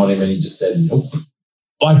it down on him and he just said nope.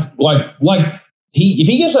 Like if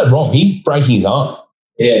he gets that wrong, he's breaking his arm.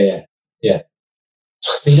 Yeah.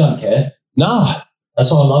 He doesn't care. Nah.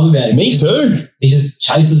 That's what I love about him. Me too. He just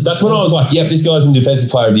chases. That's when I was like, yep, this guy's in Defensive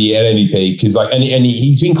Player of the Year and MVP because and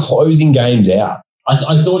he's been closing games out. I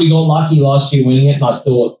thought he got lucky last year winning it, and I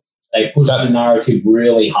thought they pushed the narrative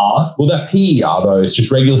really hard. Well, that PER though, it's just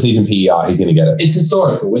regular season PER. He's going to get it. It's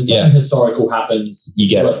historical. When something historical happens, you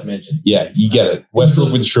get worth mentioning. Yeah, you get it.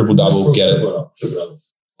 Westbrook with the triple-double, get it. Triple-double.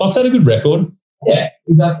 Plus, had a good record. Yeah,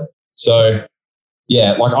 exactly. So,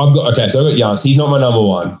 yeah, so I've got Giannis. He's not my number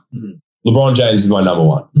one. Mm-hmm. LeBron James is my number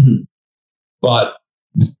one. Mm-hmm. But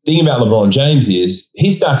the thing about LeBron James is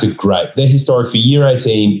his stats are great. They're historic for year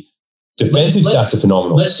 18. Defensive stats are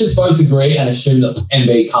phenomenal. Let's just both agree and assume that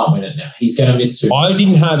Embiid can't win it now. He's going to miss 2. I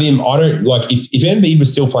didn't have him. I don't if Embiid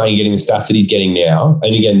was still playing, getting the stats that he's getting now,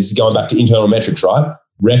 and again, this is going back to internal metrics, right?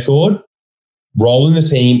 Record, role in the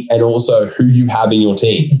team, and also who you have in your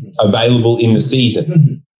team available in the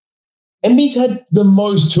season. Embiid's had the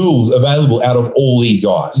most tools available out of all these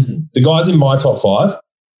guys. The guys in my top 5,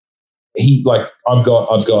 I've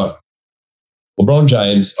got LeBron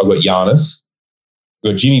James, I've got Giannis,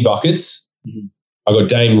 I've got Jimmy Buckets, I've got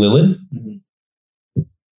Dame Lillard.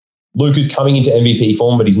 Luka's coming into MVP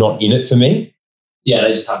form, but he's not in it for me. Yeah,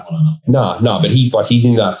 they just have one enough. No, but he's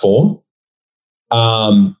in that form.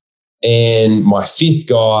 And my fifth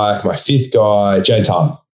guy, James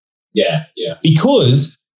Harden. Yeah.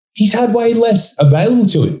 Because he's had way less available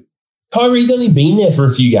to him. Kyrie's only been there for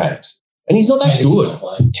a few games, and he's not that good.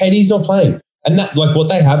 KD's not playing. And that, what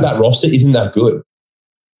they have, that roster isn't that good.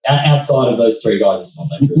 Outside of those 3 guys, it's not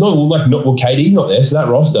that good. KD's not there, so that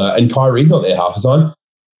roster, and Kyrie's not there half the time.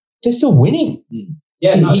 They're still winning.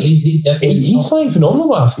 Yeah, he's definitely... He's playing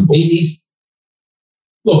phenomenal basketball.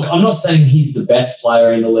 Look, I'm not saying he's the best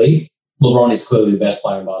player in the league. LeBron is clearly the best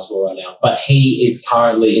player in basketball right now, but he is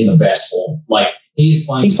currently in the best form. He's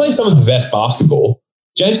playing some of the best basketball.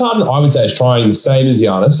 James Harden, I would say, is trying the same as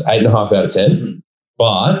Giannis, 8.5 out of 10,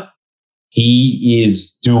 but he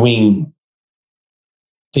is doing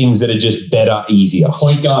things that are just better, easier.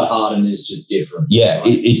 Point guard Harden is just different. Yeah,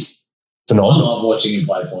 it's phenomenal. I love watching him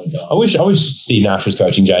play point guard. I wish Steve Nash was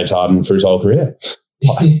coaching James Harden for his whole career.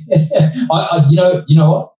 You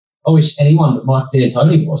know what? I wish anyone but Mike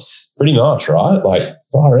D'Antoni was. Pretty much, right?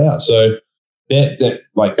 Far out. So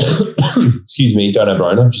excuse me, don't have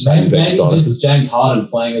Rona. Maybe just James Harden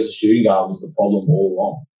playing as a shooting guard was the problem all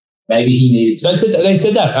along. Maybe he needed to. They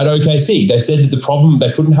said that at OKC. They said that the problem, they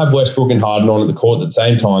couldn't have Westbrook and Harden on at the court at the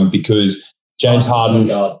same time because James Harden's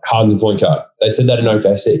a point guard. They said that in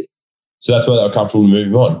OKC. So that's why they were comfortable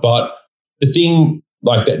moving on. But the thing,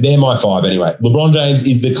 they're my 5 anyway. LeBron James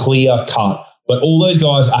is the clear cut, but all those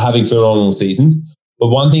guys are having phenomenal seasons. But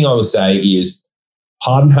one thing I will say is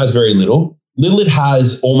Harden has very little. Lillard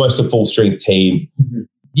has almost a full strength team.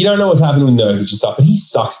 You don't know what's happening with Nurkic and stuff, but he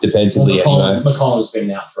sucks defensively anyway. McCollum's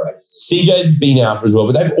been out for ages. CJ's been out for as well,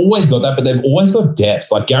 but they've always got that, but they've always got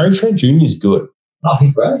depth. Gary Trent Jr. is good. Oh,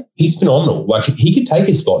 he's great. He's phenomenal. He could take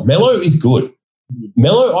his spot. Melo is good.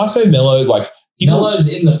 I say Melo,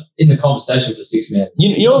 Melo's in the conversation for 6 man.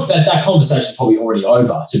 You know that conversation's probably already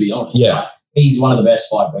over, to be honest. Yeah. He's one of the best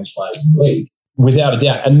 5 bench players in the league. Without a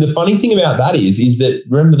doubt. And the funny thing about that is that,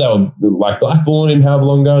 remember, they were blackballing him however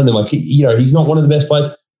long ago, and they're he's not one of the best players.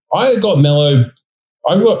 I got Melo.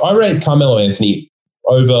 I rate Carmelo Anthony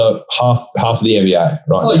over half of the NBA,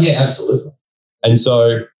 right? Oh, yeah, absolutely. And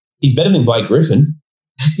so he's better than Blake Griffin.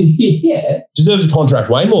 Yeah. Deserves a contract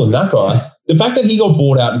way more than that guy. The fact that he got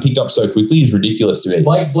bought out and picked up so quickly is ridiculous to me.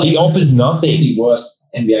 Blake he offers nothing. He's the worst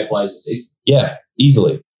NBA players this season. Yeah,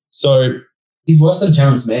 easily. So he's worse than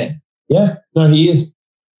Terrence Mann. Yeah, no, he is.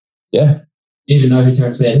 Yeah. You even know who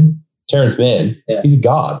Terrence Mann is? Terrence Mann? Yeah. He's a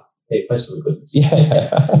guard. Yeah, he plays for the Clippers.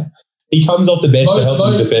 Yeah. He comes off the bench to help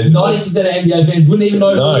them defend. 90% of NBA fans wouldn't even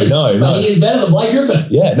know who he is. No. But he is better than Blake Griffin.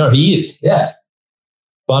 Yeah, no, he is. Yeah.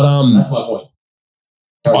 But that's my point.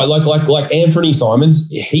 I like Anthony Simons,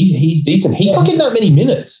 he's decent. He fucking that many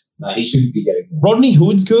minutes. No, he should be getting more. Rodney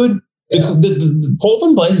Hood's good. Yeah. The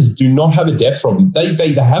Portland Blazers do not have a depth problem.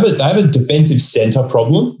 They have a defensive center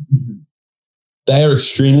problem. Mm-hmm. They are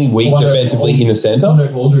extremely weak defensively in the center. I wonder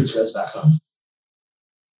if Aldridge goes back home.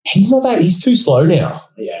 He's not that. He's too slow now.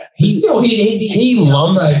 Yeah. He He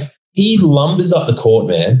lumbers up the court,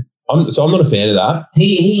 man. So I'm not a fan of that.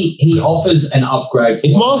 He offers an upgrade.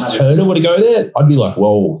 If Miles Turner were to go there, I'd be like,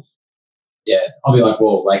 whoa. Yeah, I'll be like,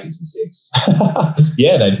 well, Lakers in 6.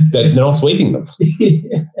 Yeah, they're not sweeping them.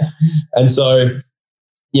 And so,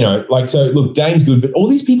 look, Dame's good, but all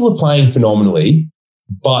these people are playing phenomenally,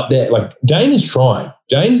 but they're like, Dame is trying.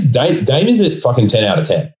 Dame is at fucking 10 out of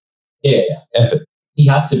 10. Yeah. Effort. He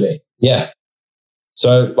has to be. Yeah.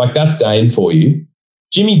 So, that's Dame for you.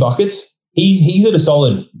 Jimmy Buckets, he's at a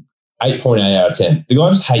solid 8.8 out of 10. The guy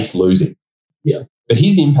just hates losing. Yeah. But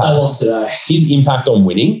his impact. I lost today. His impact on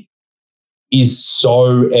winning is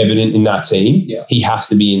so evident in that team. Yeah. He has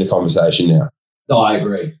to be in the conversation now. No, I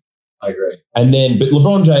agree. And then, but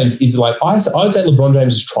LeBron James is like, I would say LeBron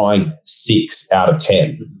James is trying 6 out of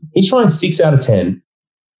 10. Mm-hmm. He's trying 6 out of 10.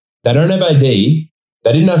 They don't have AD. They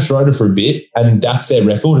didn't have Schroeder for a bit, and that's their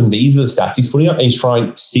record. And these are the stats he's putting up, and he's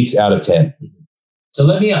trying 6 out of 10. So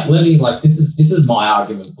let me this is my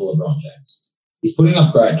argument for LeBron James. He's putting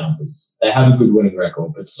up great numbers. They have a good winning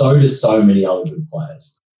record, but so do so many other good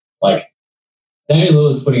players. Like Damian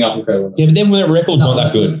Lillard's putting up incredible numbers. Yeah, but then their record's not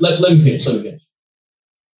that good. Let me finish.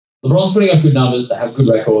 LeBron's putting up good numbers. They have a good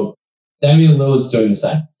record. Damian Lillard's doing the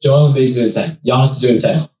same. Joel Embiid's doing the same. Giannis is doing the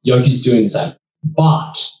same. Jokic is doing the same.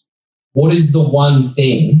 But what is the one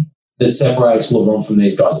thing that separates LeBron from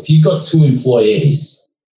these guys? If you've got 2 employees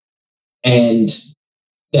and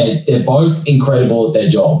they're both incredible at their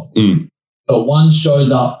job, but one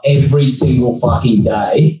shows up every single fucking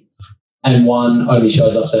day and one only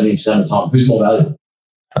shows up 70% of the time, who's more valuable?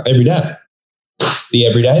 Every day. The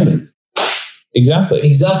everyday man.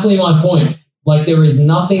 Exactly my point. Like, there is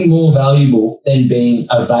nothing more valuable than being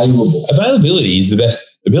available. Availability is the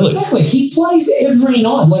best ability. Exactly. He plays every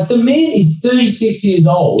night. Like, the man is 36 years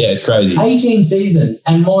old. Yeah, it's crazy. 18 seasons.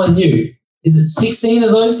 And mind you, is it 16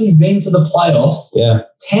 of those he's been to the playoffs? Yeah.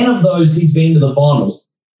 10 of those he's been to the finals.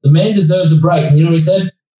 The man deserves a break. And you know what he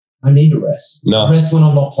said? I need to rest. No. Rest when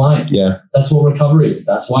I'm not playing. Yeah. That's what recovery is.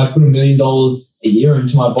 That's why I put $1 million a year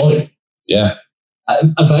into my body. Yeah.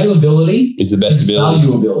 Availability is the best ability.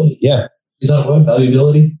 Valuability. Yeah. Is that a word?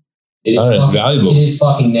 Valuability? It is. It's valuable. It is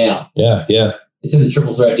fucking now. Yeah. It's in the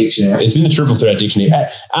Triple Threat Dictionary.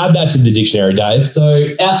 Add that to the dictionary, Dave. So,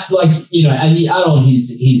 and you add on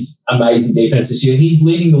his amazing defense this year. He's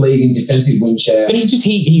leading the league in defensive win share. But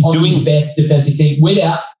he's doing the best defensive team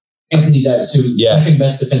without Anthony Davis, who was the second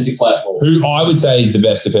best defensive player of all. Who I would say is the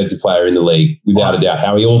best defensive player in the league, without a doubt.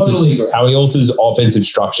 How he alters offensive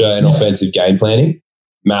structure and offensive game planning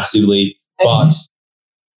massively.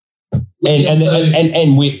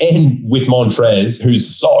 And with Montrez,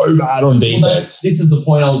 who's so bad on defense. This is the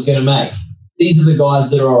point I was going to make. These are the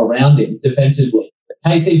guys that are around him defensively.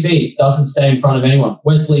 KCP doesn't stay in front of anyone.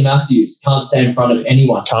 Wesley Matthews can't stay in front of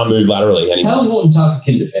anyone. Can't move laterally anymore. Talon Horton-Tucker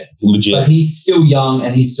can defend. Legit. But he's still young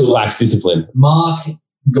and he's still lacks discipline. Mark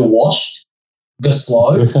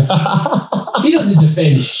Gaslow. He doesn't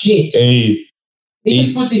defend shit. He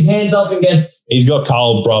just puts his hands up and gets... He's got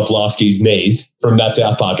Kyle Broflovski's knees from that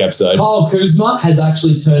South Park episode. Kyle Kuzma has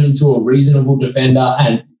actually turned into a reasonable defender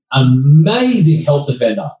and amazing help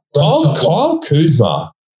defender. Kyle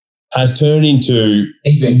Kuzma has turned into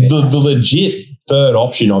the legit third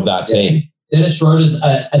option of that team. Dennis Schroeder's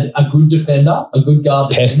a good defender, a good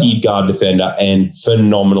guard defender. Pesky guard defender and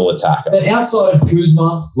phenomenal attacker. But outside of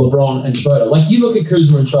Kuzma, LeBron and Schroeder, like you look at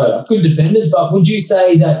Kuzma and Schroeder, good defenders, but would you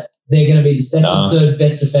say that they're going to be the second or third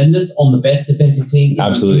best defenders on the best defensive team?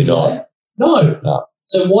 Absolutely not. No.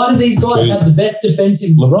 So why do these guys have the best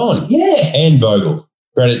defensive? LeBron. Yeah. And Vogel.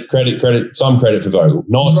 Credit. Some credit for Vogel.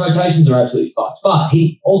 His rotations are absolutely fucked. But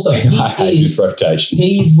his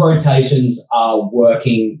rotations are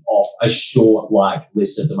working off a short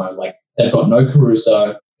list at the moment. Like they've got no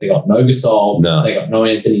Caruso, they got no Gasol, they got no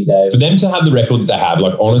Anthony Davis. For them to have the record that they have,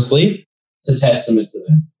 like honestly, it's a testament to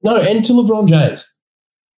them. No, and to LeBron James.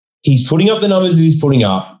 He's putting up the numbers that he's putting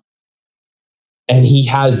up, and he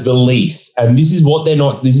has the least. And this is what they're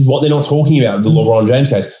not talking about. The LeBron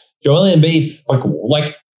James case, Joel Embiid,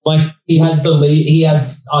 like he has the lead. He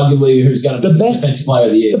has arguably who's going to be the best defensive player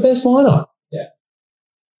of the year. The best lineup. Yeah,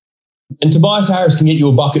 And Tobias Harris can get you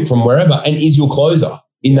a bucket from wherever and is your closer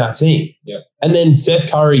in that team. Yep. And then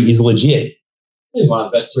Seth Curry is legit. He's one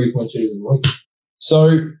of the best 3-point shooters in the league.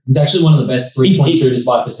 So he's actually one of the best 3-point shooters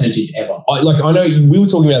by percentage ever. I know we were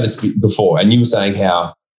talking about this before, and you were saying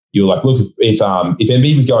how you were like, look, if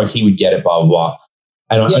Embiid was going, he would get it, blah blah blah.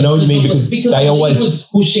 And I know what you mean because they always was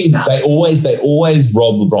pushing that. They always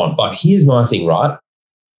rob LeBron. But here's my thing, right?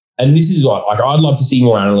 And this is what I'd love to see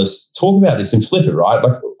more analysts talk about this and flip it, right?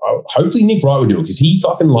 Like hopefully Nick Wright would do it because he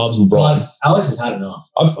fucking loves LeBron. Guys, Alex has had enough.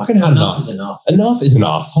 I've fucking had enough. Enough is enough. Enough is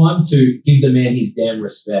enough. Time to give the man his damn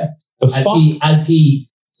respect. As he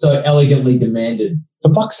so elegantly demanded.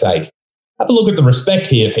 For fuck's sake. Have a look at the respect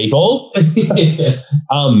here, people.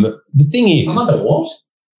 The thing is, I'm under what?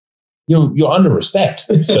 You're under respect,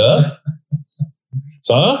 sir.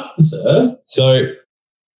 Sir. So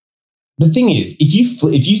the thing is, if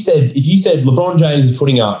you said LeBron James is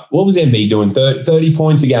putting up, what was Embiid doing? 30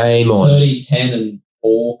 points a game or 30, 10, and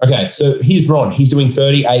 4. Okay, so here's Bron. He's doing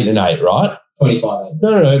 38 and 8, right? 25.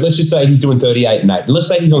 No. Let's just say he's doing 38 and 8. And let's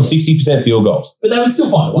say he's on 60% field goals. But they would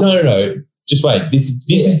still find one. No. Just wait. This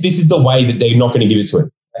is the way that they're not going to give it to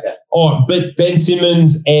him. Okay. Oh, but Ben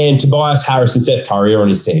Simmons and Tobias Harris and Seth Curry are on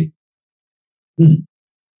his team.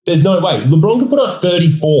 There's no way. LeBron could put up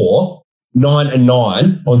 34, 9 and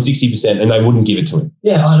 9 on 60% and they wouldn't give it to him.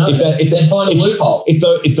 Yeah, I know. If they'd find a loophole.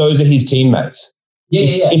 If those are his teammates.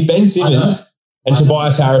 Yeah. If Ben Simmons and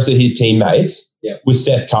Tobias Harris are his teammates with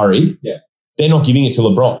Seth Curry, they're not giving it to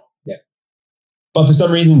LeBron. Yeah. But for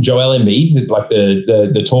some reason, Joel Embiid's like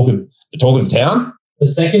the talk of the town. The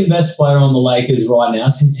second best player on the Lakers right now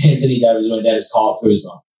since Anthony Davis went down is Kyle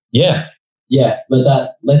Kuzma. Yeah. Yeah, let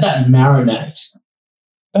that marinate.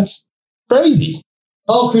 That's crazy.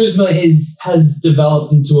 Kyle Kuzma has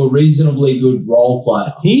developed into a reasonably good role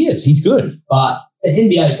player. He is. He's good. But the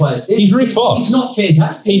NBA players, he's Rick Fox. He's not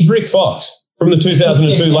fantastic. He's Rick Fox from the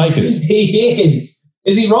 2002 Lakers. He is.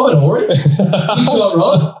 Is he Robert Horry? You shot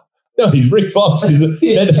Rob? No, he's Rick Fox.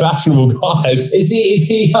 They're the fashionable guys. Is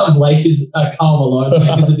he Lakers Karl Malone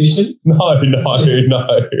Lakers edition? No.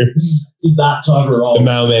 Just that type of role. The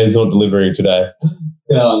mailman's not delivering today.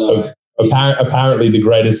 No. Apparently the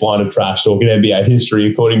greatest line of trash talk in NBA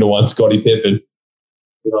history, according to one Scottie Pippen.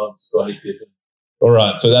 Good old Scottie Pippen. All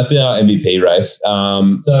right, so that's our MVP race.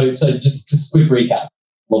 So just quick recap.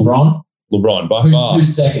 LeBron by far.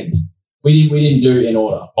 Who's second? We didn't do in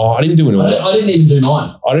order. Oh, I didn't do in order. I didn't even do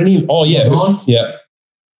mine. I didn't even. Oh yeah, LeBron. Yeah.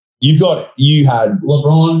 You had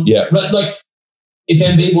LeBron. Yeah. Like if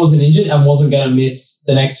Embiid wasn't injured and wasn't going to miss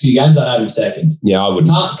the next few games, I'd have him second. Yeah, I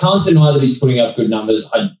wouldn't. Can't deny that he's putting up good numbers.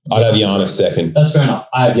 I'd have Giannis second. That's fair enough.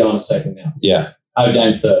 I have Giannis second now. Yeah. I have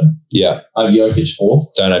Dame third. Yeah. I have Jokic fourth.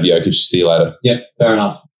 Don't have Jokic. See you later. Yep, fair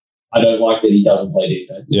enough. I don't like that he doesn't play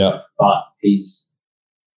defense. Yeah. But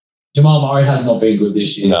Jamal Murray has not been good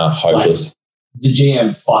this year. No, hopeless. The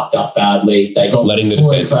GM fucked up badly. They got letting the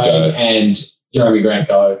defensive go and Jeremy Grant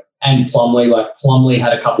go. And Plumlee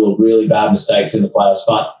had a couple of really bad mistakes in the playoffs,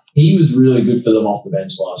 but he was really good for them off the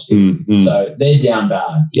bench last year. So they're down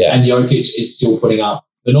bad. Yeah. And Jokic is still putting up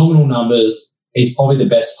phenomenal numbers. He's probably the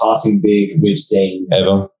best passing big we've seen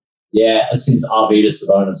ever. Yeah, since Arvydas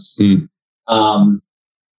Sabonis.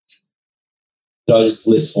 So I just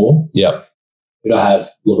list 4. Yep. Who do I have?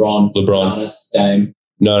 LeBron, Giannis, Dame.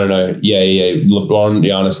 No. Yeah. LeBron,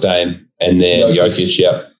 Giannis, Dame, and then Jokic.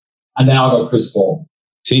 Yep. And then I got Chris Paul.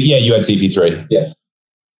 So yeah, you had CP3. Yeah.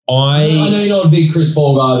 I know you're not a big Chris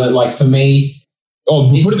Paul guy, but like for me,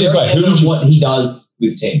 put it this way: what he does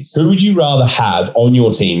with teams. Who would you rather have on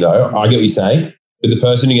your team, though? I get what you're saying, but the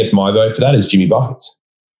person who gets my vote for that is Jimmy Buckets.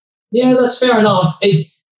 Yeah, that's fair enough. It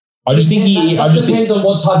depends on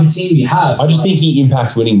what type of team you have. I just think he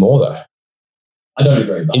impacts winning more, though. I don't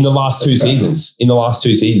agree. In the last two seasons.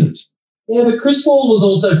 Yeah, but Chris Paul was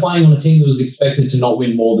also playing on a team that was expected to not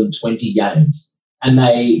win more than 20 games. And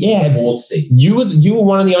they fourth seed. You were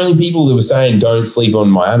one of the only people that were saying don't sleep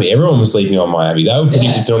on Miami. Everyone was sleeping on Miami. They were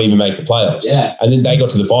predicted to not even make the playoffs. Yeah. And then they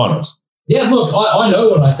got to the finals. Yeah, look, I know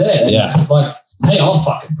what I said. Yeah. Like, hey, I'm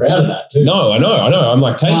fucking proud of that too. No, I know. I'm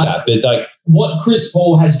like, take that. But like what Chris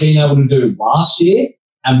Paul has been able to do last year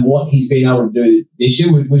and what he's been able to do this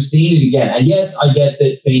year, we've seen it again. And yes, I get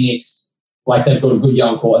that Phoenix, like they've got a good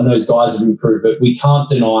young core and those guys have improved, but we can't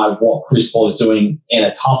deny what Chris Paul is doing in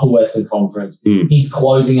a tougher Western Conference. He's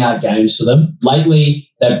closing out games for them. Lately,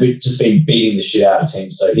 they've just been beating the shit out of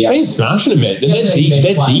teams. So he's smashing them, man.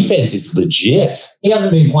 Their defense is legit. He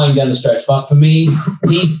hasn't been playing down the stretch, but for me,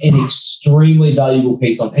 he's an extremely valuable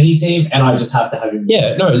piece on any team, and I just have to have him.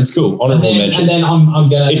 Yeah, no, it's cool. Honorable mention. And then I'm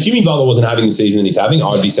going to... If Jimmy Butler wasn't having the season that he's having, I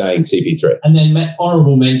would be saying CP3. And then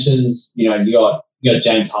honorable mentions, you got You got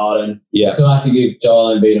James Harden. Yeah. Still have to give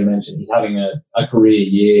Joel Embiid a mention. He's having a career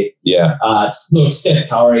year. Yeah. Look, Steph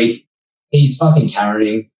Curry, he's fucking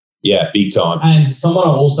carrying. Yeah, big time. And someone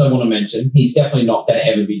I also want to mention, he's definitely not going to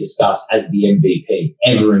ever be discussed as the MVP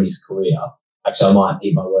ever in his career. Actually, I might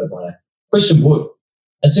eat my words on it. Christian Wood.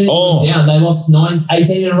 As soon as he went down, they lost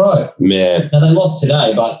 18 in a row. Man. Now, they lost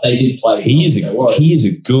today, but they did play. He is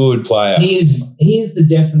a good player. He is the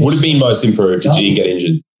definition. Would have been most improved if he didn't get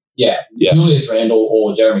injured. Yeah. Julius Randle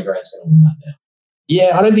or Jeremy Grant's going to win that now.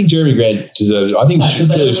 Yeah, I don't think Jeremy Grant deserves it. I think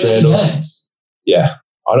Julius Randle. Yeah.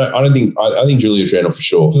 I think Julius Randle for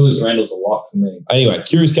sure. Julius Randle's a lock for me. Anyway,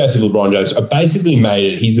 curious case of LeBron James. I basically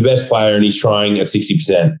made it. He's the best player and he's trying at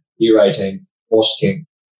 60%. Year 18. Wash King.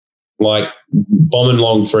 Like bombing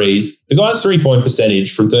long threes. The guy's 3-point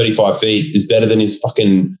percentage from 35 feet is better than his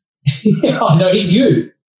fucking... I know, he's you.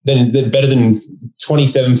 Better than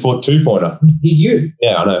 27-foot two-pointer. He's you.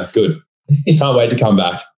 Yeah, I know. Good. Can't wait to come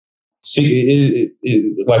back. Is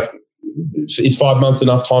 5 months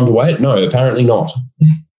enough time to wait? No, apparently not.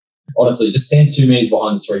 Honestly, just stand 2 meters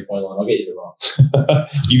behind the 3-point line. I'll get you the right.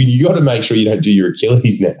 You got to make sure you don't do your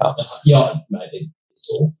Achilles now. Yeah, maybe.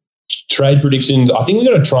 Sore. Trade predictions. I think we've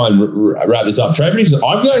got to try and wrap this up. Trade predictions.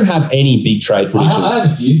 I don't have any big trade predictions. I have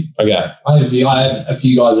a few. Okay. I have a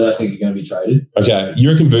few guys that I think are going to be traded. Okay. You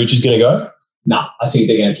reckon Vooch is going to go? Nah, I think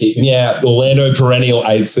they're going to keep him. Yeah, Orlando perennial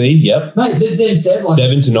 8th seed. Yep. Mate, they've said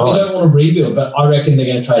 7 to 9. They don't want to rebuild, but I reckon they're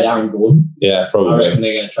going to trade Aaron Gordon. Yeah, probably. I reckon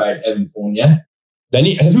they're going to trade Evan Fournier.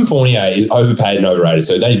 Evan Fournier is overpaid and overrated,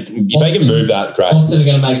 so if they can move that, great. Boston are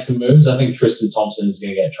going to make some moves. I think Tristan Thompson is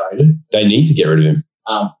going to get traded. They need to get rid of him.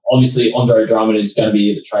 Obviously, Andre Drummond is going to be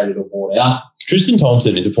either traded or bought out. Tristan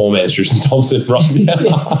Thompson is a poor man's Tristan Thompson right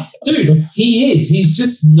now. Dude, he is. He's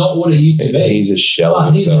just not what he used to be. He's a shell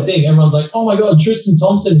of himself. Here's the thing. Everyone's like, oh my God, Tristan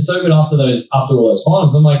Thompson is so good after all those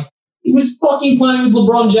finals. I'm like, he was fucking playing with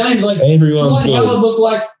LeBron James. Like, everyone's good. Howard looked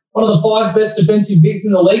like one of the 5 best defensive bigs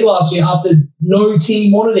in the league last year after no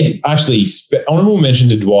team wanted him. Actually, honorable mention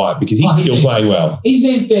to Dwight because he's still playing well. He's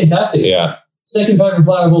been fantastic. Yeah. Second favorite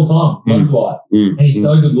player of all time, Dwight. And he's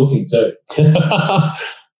so good looking too.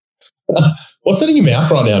 What's that in your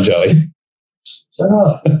mouth right now, Joey? Shut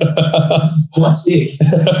up. Dwight stick.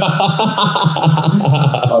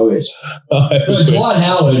 I wish. No, Dwight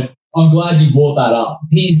Howard, I'm glad you brought that up.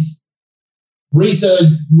 He's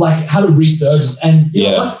had a resurgence and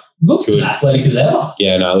looks as athletic as ever.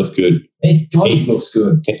 Yeah, no, looks good. He looks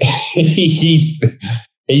good.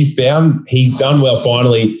 He's done well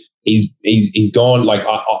finally. He's gone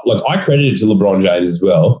I credit it to LeBron James as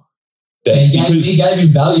well. He gave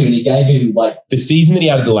him value and he gave him the season that he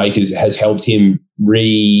had at the Lakers has helped him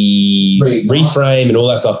reframe and all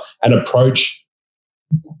that stuff and approach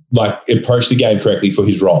the game correctly for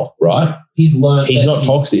his role, right? He's learned. He's not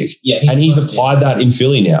toxic. Yeah, he's applied that in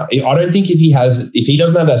Philly now. I don't think if he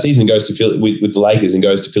doesn't have that season and goes to Philly with the Lakers and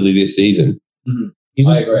goes to Philly this season,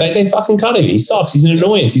 they fucking cut him. He sucks. He's an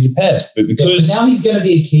annoyance. He's a pest. But but now he's going to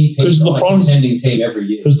be a key piece of a contending team every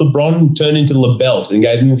year. Because LeBron turned into LeBelt and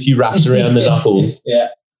gave him a few wraps around the knuckles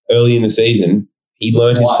early in the season. He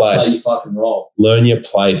learned his place. Play your fucking role. Learn your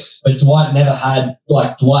place. But Dwight never had,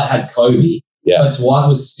 Dwight had Kobe. Yeah. But Dwight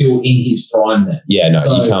was still in his prime then. Yeah, no,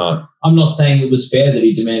 you can't. I'm not saying it was fair that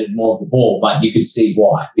he demanded more of the ball, but you could see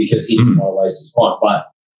why, because he didn't want to waste his prime. But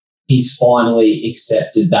he's finally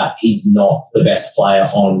accepted that he's not the best player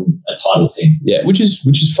on a title team. Yeah, which is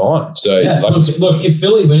fine. So look, if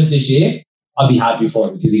Philly win it this year, I'd be happy for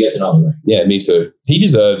him because he gets another ring. Yeah, me too. He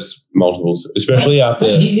deserves multiples, especially after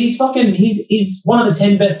he's one of the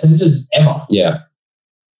 10 best centers ever. Yeah.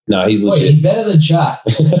 No, he's legit. Wait, he's better than Shaq.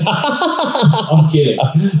 I'm kidding.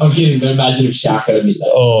 But imagine if Shaq heard me say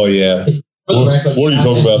that. Oh yeah. For the record, what are you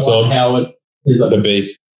talking about, son? Howard is the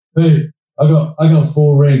beef. Hey, I got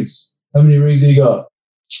 4 rings. How many rings have you got?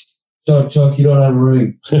 Shut up, Chuck. You don't have a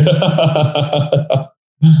ring.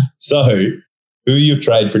 So, who are your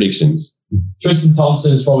trade predictions? Tristan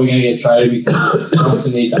Thompson is probably going to get traded because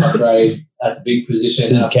Boston needs to upgrade at the big position.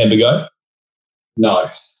 Does Kemba go? No.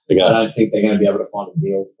 I don't think they're going to be able to find a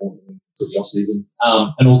deal for him for the offseason.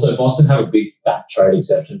 And also, Boston have a big fat trade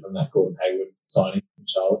exception from that Gordon Hayward signing in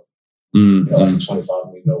Charlotte. Like a $25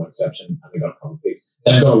 million exception, and they've got a couple of picks.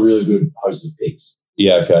 They've got a really good host of picks.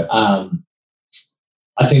 Yeah, okay. I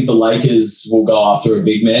think the Lakers will go after a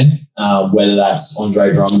big man, whether that's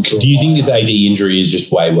Andre Drummond. Do you think this AD injury is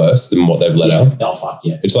just way worse than what they've let out? Oh, fuck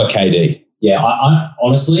yeah. It's like KD. Yeah, I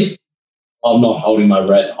honestly, I'm not holding my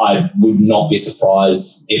breath. I would not be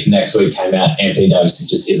surprised if next week came out Anthony Davis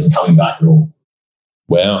just isn't coming back at all.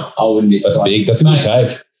 Wow. I wouldn't be surprised. That's big. That's a good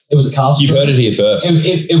take. It was a calf. You've heard it here first.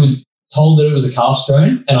 It was told that it was a calf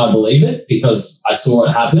strain, and I believe it because I saw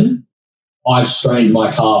it happen. I've strained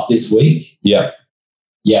my calf this week. Yeah.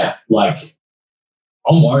 Yeah, like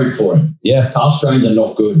I'm worried for him. Yeah. Calf strains are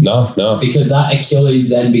not good. No. Because that Achilles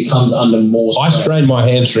then becomes under more stress. I strained my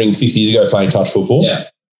hamstring 6 years ago playing touch football. Yeah.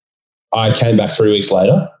 I came back 3 weeks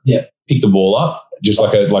later. Yeah. Picked the ball up, just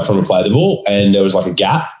like from a play the ball, and there was like a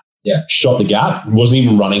gap. Yeah. Shot the gap. Wasn't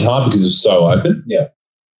even running hard because it was so open. Yeah.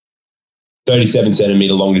 37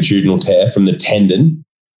 centimeter longitudinal tear from the tendon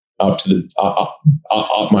up to the up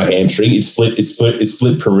my hamstring. It split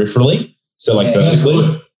peripherally. So like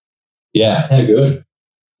vertically. Yeah. How good.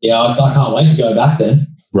 Yeah, I can't wait to go back then.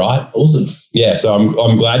 Right. Awesome. Yeah, so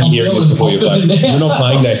I'm glad you're hearing this before you play. You're not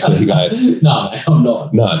playing next week, mate. No, mate, I'm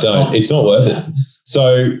not. No, don't. It's not worth it.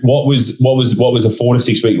 So what was a 4 to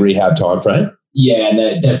 6 week rehab time frame? Yeah, and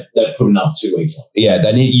they've put another 2 weeks on. Yeah,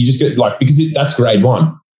 you just get because that's grade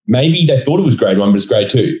 1. Maybe they thought it was grade 1, but it's grade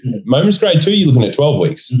 2. Mm-hmm. Moment it's grade 2, you're looking at 12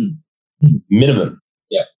 weeks minimum.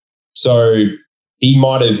 Yeah. So he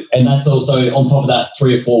might have, and that's also on top of that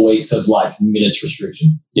 3 or 4 weeks of like minutes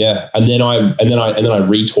restriction. Yeah, and then I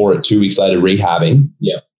re-tore it 2 weeks later, rehabbing.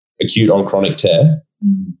 Yeah, acute on chronic tear.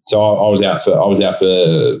 So I was out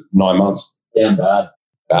for 9 months. Damn bad.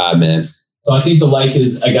 Bad, man. So I think the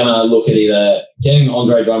Lakers are going to look at either getting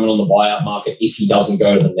Andre Drummond on the buyout market if he doesn't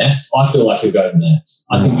go to the Nets. I feel like he'll go to the Nets.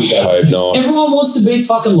 I think he'll go to the Nets. Everyone wants to beat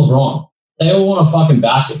fucking LeBron. They all want to fucking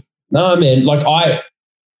bash him. No, man. Like I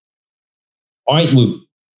look.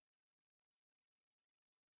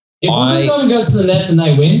 If LeBron goes to the Nets and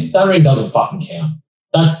they win, that ring doesn't fucking count.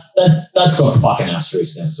 That's got a fucking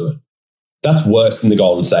asterisk next to it. That's worse than the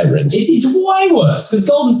Golden State rings. It's way worse because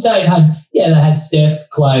Golden State they had Steph,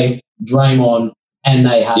 Clay, Draymond, and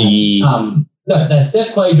they had they had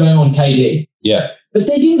Steph, Clay, Draymond, KD. Yeah, but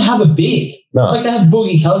they didn't have a big. No. Like they had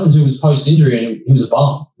Boogie Cousins who was post injury and he was a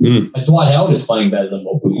bum. Like Dwight Howard is playing better than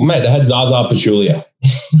what Boogie. Mate, they had Zaza Pachulia.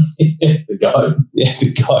 The GOAT. Yeah,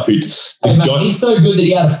 the GOAT. He's so good that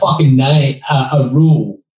he had a fucking name, a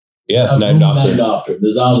rule. Yeah, named after him.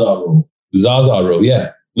 The Zaza rule. Zaza rule,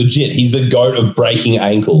 yeah. Legit. He's the GOAT of breaking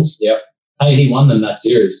ankles. Yep. Hey, he won them that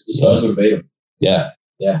series. The Spurs would have beat him. Yeah.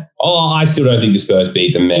 Yeah. Oh, I still don't think the Spurs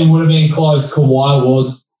beat them, man. It would have been close. Kawhi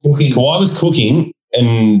was cooking,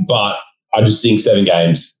 but I just think 7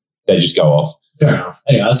 games, they just go off. Fair enough.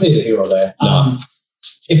 Anyway, that's neither here or there. No.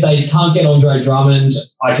 If they can't get Andre Drummond,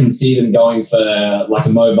 I can see them going for like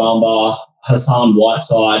a Mo Bamba, Hassan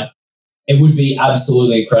Whiteside. It would be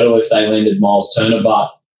absolutely incredible if they landed Miles Turner,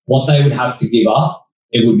 but what they would have to give up,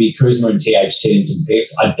 it would be Kuzma and THT and some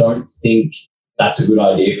picks. I don't think that's a good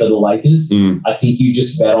idea for the Lakers. I think you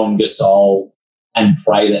just bet on Gasol and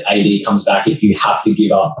pray that AD comes back if you have to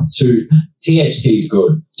give up to THT's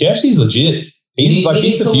good. THT's legit. He's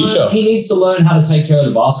the future. He needs to learn how to take care of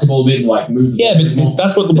the basketball a bit and like move. Yeah, but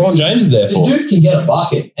that's what LeBron James is there for. The dude can get a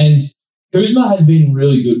bucket, and Kuzma has been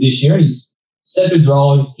really good this year. And he's stepped his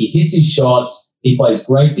role. He hits his shots. He plays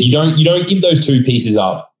great. You don't give those 2 pieces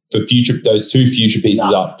up for future. Those 2 future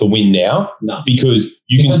pieces up for win now. No, because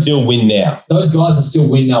you can still win now. Those guys are still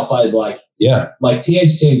win now players. Like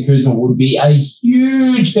THT and Kuzma would be a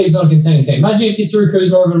huge piece on a contending team. Imagine if you threw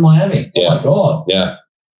Kuzma over to Miami. Yeah. Oh my god. Yeah.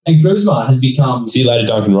 And Kuzma has become... See you later,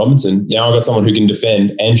 Duncan Robinson. Now I've got someone who can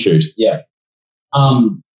defend and shoot. Yeah.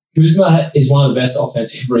 Kuzma is one of the best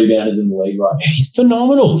offensive rebounders in the league right now. He's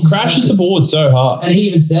phenomenal. He crashes the board so hard. And he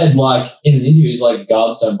even said, like, in an interview, he's like,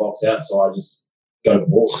 guards don't box out, so I just go to the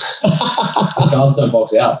ball. Guards don't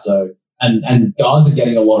box out. So, and guards are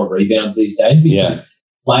getting a lot of rebounds these days because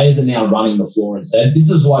players are now running the floor instead. This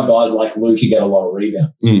is why guys like Luka get a lot of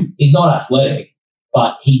rebounds. He's not athletic,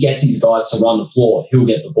 but he gets his guys to run the floor. He'll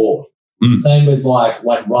get the board. Same with like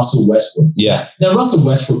Russell Westbrook. Yeah. Now Russell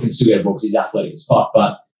Westbrook can still get a ball because he's athletic as fuck,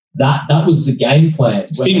 but that was the game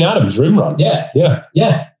plan. Steven Adams rim run. Yeah.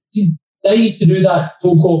 Yeah. They used to do that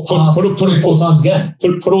full court pass 4 times a game.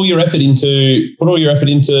 Put all your effort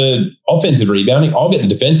into offensive rebounding. I'll get the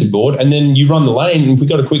defensive board, and then you run the lane. And if we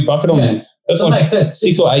got a quick bucket on them, that's like makes sense.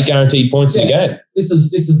 6 or 8 guaranteed points in a game. This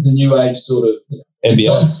is the new age sort of NBA.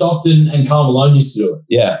 John Stockton and Karl Malone used to do it.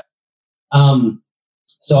 Yeah.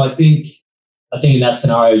 So I think in that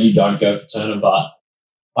scenario you don't go for Turner, but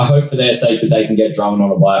I hope for their sake that they can get Drummond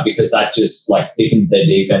on a buyout because that just like thickens their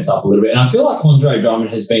defense up a little bit. And I feel like Andre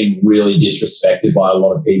Drummond has been really disrespected by a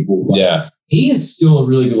lot of people. Like, he is still a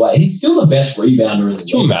really good player. He's still the best rebounder in the league.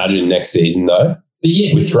 Can you imagine next season though? But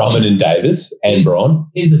with Drummond and Davis and Bron.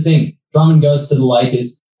 Here's the thing. Drummond goes to the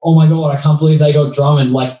Lakers. Oh my God, I can't believe they got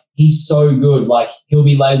Drummond. Like, he's so good. Like, he'll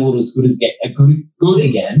be labeled as good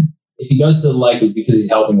again if he goes to the Lakers because he's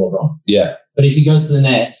helping LeBron. Yeah. But if he goes to the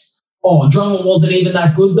Nets, oh, Drummond wasn't even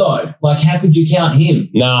that good though. Like, how could you count him?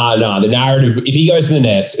 Nah. The narrative, if he goes to the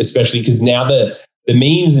Nets, especially because now the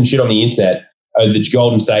memes and shit on the internet are the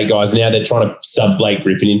Golden State guys, now they're trying to sub Blake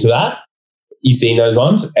Griffin into that. You seen those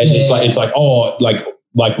ones? And it's like, oh, like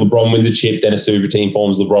LeBron wins a chip, then a super team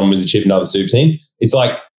forms, LeBron wins a chip, another super team. It's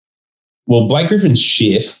like, well, Blake Griffin's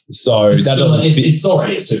shit, so that doesn't fit. It's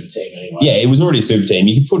already a super team anyway. Yeah, it was already a super team.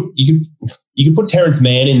 You could put Terrence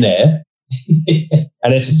Mann in there,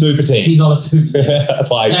 and it's a super team. He's not a super team.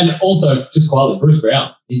 And also, just quietly, Bruce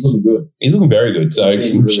Brown, he's looking good. He's looking very good. So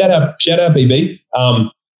really shout out, BB.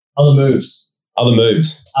 Other moves.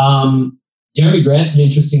 Jeremy Grant's an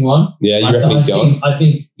interesting one. Yeah, you reckon he's going? I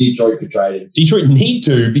think Detroit could trade him. Detroit need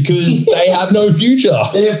to because they have no future.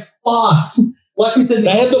 They're fucked. Like we said,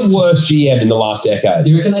 they had the worst GM in the last decade. Do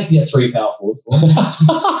you reckon they can get 3 power forwards for them?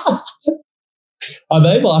 Are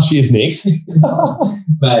they last year's Knicks?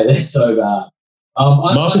 Mate, they're so bad.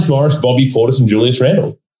 Marcus Morris, Bobby Portis, and Julius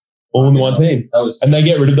Randle. All in the one team. And they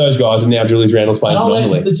get rid of those guys, and now Julius Randle's playing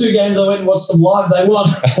phenomenally. The 2 games I went and watched them live, they won.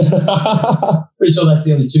 Pretty sure that's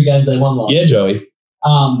the only 2 games they won live. Yeah, Joey.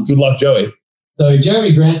 Good luck, Joey. So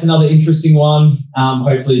Jeremy Grant's another interesting one.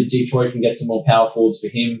 Hopefully Detroit can get some more power forwards for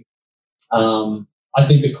him. I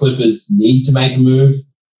think the Clippers need to make a move.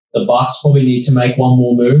 The Bucks probably need to make one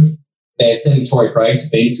more move. They're sending Torrey Craig to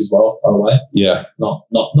Phoenix as well, by the way. Yeah. Not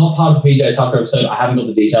part of the PJ Tucker episode. I haven't got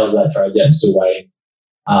the details of that trade yet. I'm still waiting.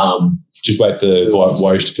 Just wait for the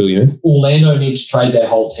Warriors to fill you in. Orlando needs to trade their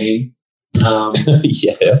whole team.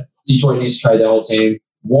 Yeah. Detroit needs to trade their whole team.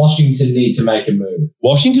 Washington need to make a move.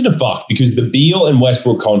 Washington are fucked because the Beal and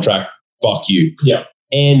Westbrook contract, fuck you. Yeah.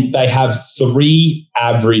 And they have 4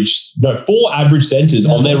 average centers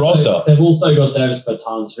on their roster. They've also got Davis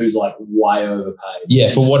Bertans, who's like way overpaid.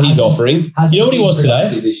 Yeah, for what he's offering. You know what he was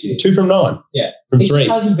today? This year. 2 from 9. Yeah. From he 3.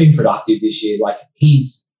 Just hasn't been productive this year. Like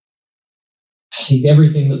he's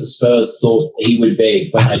everything that the Spurs thought he would be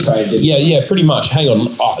when they traded him. Yeah, pretty much. Hang on.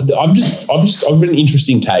 I've got an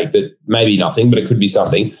interesting take that maybe nothing, but it could be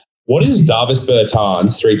something. What is Davis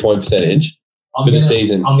Bertans' 3-point percentage for the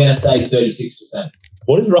season? I'm going to say 36%.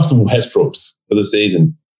 What is Russell Westbrook's for the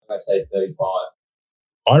season? I say 35.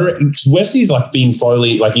 I reckon Wesley's like being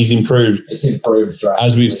slowly, like he's improved. It's improved, right?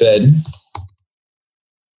 As we've said.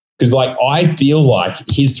 Because like I feel like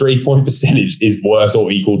his 3-point percentage is worse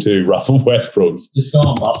or equal to Russell Westbrook's. Just go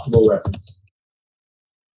on Basketball Reference.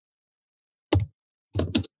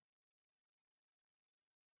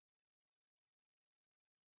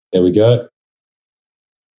 There we go.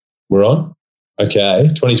 We're on? Okay,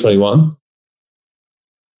 2021.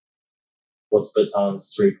 What's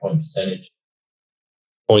Bertans' 3-point percentage?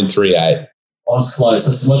 0.38. I was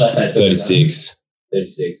close. What did I say? 36.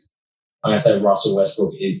 36. I'm going to say Russell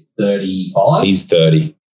Westbrook is 35. He's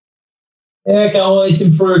 30. Yeah, okay. Well, it's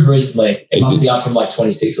improved recently. It must be up from like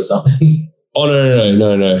 26 or something. Oh,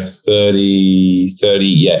 no. 30,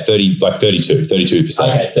 yeah, 30, like 32%.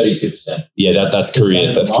 Okay, 32%. Yeah, that's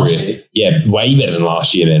career. That's career. Yeah, way better than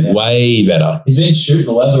last year, man. Yeah. Way better. He's been shooting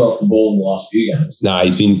the leather off the ball in the last few games. No,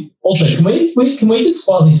 he's been... Also, can we just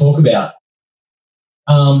quietly talk about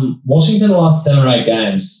Washington the last 7 or 8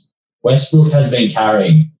 games, Westbrook has been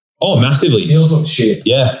carrying. Oh, massively. Beal's look shit.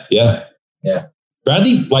 Yeah.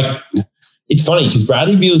 Bradley, like... It's funny because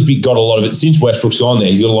Bradley Beal's got a lot of it since Westbrook's gone there.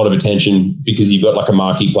 He's got a lot of attention because you've got like a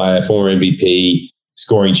marquee player, former MVP,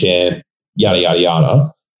 scoring champ, yada, yada,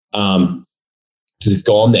 yada. Because it's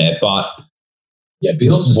gone there. But yeah,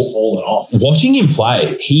 Beal's just fallen off. Watching him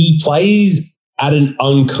play, he plays at an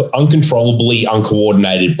uncontrollably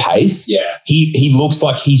uncoordinated pace. Yeah. He looks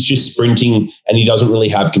like he's just sprinting and he doesn't really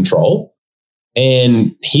have control.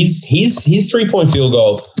 And his 3-point field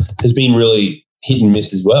goal has been really hit and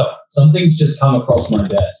miss as well. Something's just come across my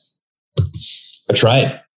desk. A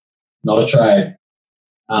trade. Not a trade.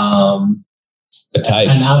 A take.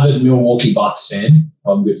 An avid Milwaukee Bucks fan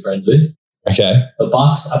who I'm good friends with. Okay. The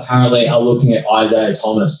Bucks apparently are looking at Isaiah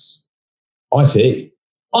Thomas. IT.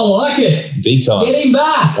 I like it. Big time. Get him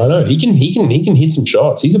back. I know. He can hit some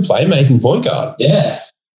shots. He's a playmaking point guard. Yeah.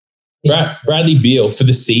 Bradley Beal for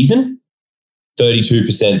the season,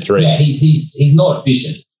 32% 3. Yeah, he's not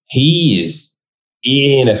efficient. He is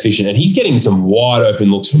inefficient, and he's getting some wide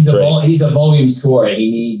open looks from 3. He's a volume scorer.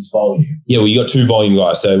 He needs volume. Yeah, well, you got 2 volume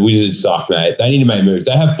guys, so we just suck, mate. They need to make moves.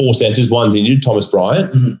 They have 4 centers. One's injured, Thomas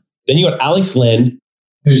Bryant. Mm-hmm. Then you got Alex Len,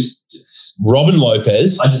 who's Robin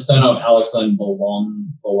Lopez. I just don't know if Alex Len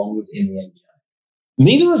belongs in the NBA.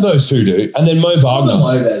 Neither of those two do. And then Mo Wagner.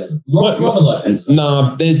 Robin Lopez.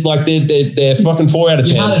 Nah, they're fucking 4 out of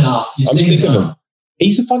 10. You've had enough. I'm sick of them.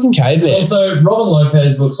 He's a fucking caveman. Also, Robin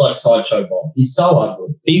Lopez looks like Sideshow Bob. He's so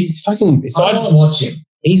ugly. He's fucking... I don't want to watch him.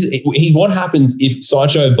 He's what happens if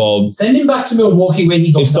Sideshow Bob Send him back to Milwaukee where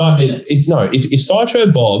he got 9 minutes. if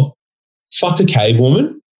Sideshow Bob fucked a cave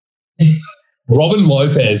woman, Robin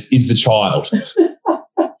Lopez is the child.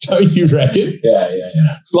 Don't you reckon? Yeah.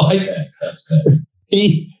 Like That's fair.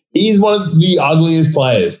 He's one of the ugliest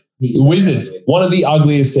players. He's The Wizards, ugly. one of the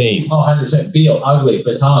ugliest teams. Oh, 100%. Beal, ugly.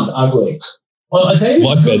 Bertans, ugly. Well, I tell you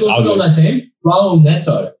who's good looking on that team? Raul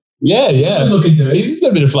Neto. Yeah. He's a good looking dude. He's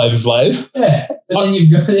got a bit of Flavor Flav. Yeah. But then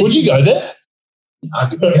you've got... Would you go there? I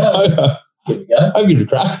could go. Here we go. I'll give it a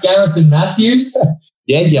crack. Garrison Matthews.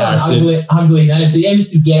 Yeah, He's got Garrison. an ugly name to you,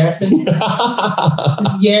 Mr. Garrison.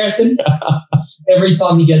 Mr. Garrison. Every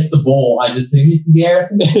time he gets the ball, I just think, Mr.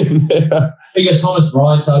 Garrison. You got Thomas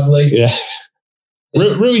Bryant's ugly. Yeah.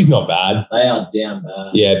 Rui's not bad. They are damn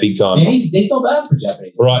bad. Yeah, big time. Yeah, he's not bad for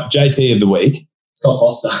Japanese. Right, JT of the week. Scott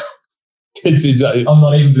Foster. It's I'm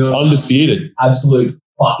not even doing undisputed. Absolute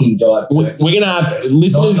fucking jive. We're going to have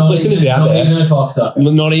listeners out there. Not even a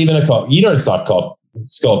cocksucker. Not even a cock. You don't suck cock,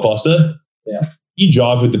 Scott Foster. Yeah. You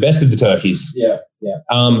jive with the best of the turkeys. Yeah.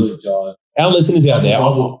 Absolute jive. Our listeners out there,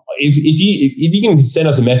 if you can send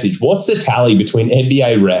us a message, what's the tally between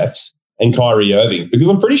NBA refs and Kyrie Irving? Because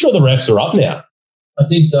I'm pretty sure the refs are up now. I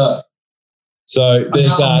think so. So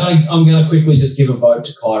there's that. I'm going to quickly just give a vote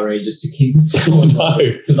to Kyrie just to keep the score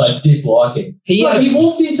because I dislike him. He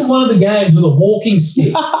walked into one of the games with a walking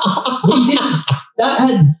stick. He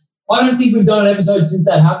didn't. I don't think we've done an episode since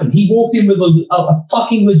that happened. He walked in with a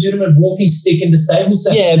fucking legitimate walking stick in the Staples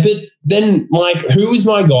Center. Yeah, but then, like, who was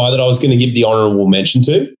my guy that I was going to give the honourable mention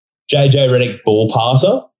to? JJ Redick, ball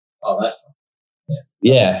passer. Oh, that's fine.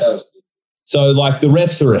 Yeah. That was good. So, like, the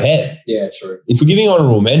refs are ahead. Yeah, true. If we're giving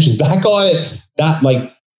honourable mentions, that guy,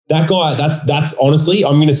 that's honestly,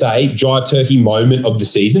 I'm going to say, Jive Turkey moment of the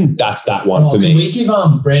season. That's that one for me. Can we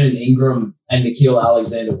give Brandon Ingram and Nikhil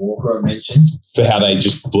Alexander-Walker a mention? For how they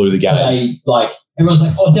just blew the game. Everyone's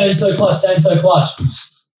like, oh, Dame's so clutch.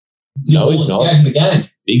 No, he's not. Gave him the game.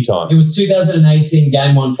 Big time. It was 2018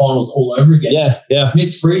 Game 1 finals all over again. Yeah.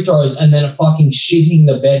 Missed free throws and then a fucking shitting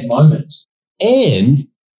the bed moment. And,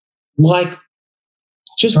 like,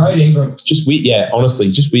 just Trade Ingram. Just weird, yeah,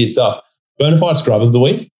 honestly, just weird stuff. Bonafide scrub of the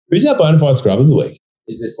week. Who's our bonafide scrub of the week?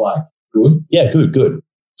 Is this like good? Yeah, good.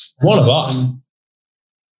 One of us.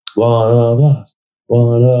 I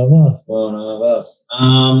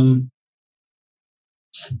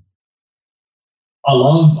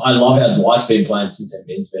love how Dwight's been playing since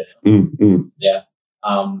Embiid's been out. Yeah.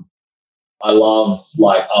 I love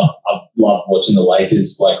I've loved watching the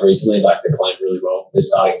Lakers recently. They're playing really well. They're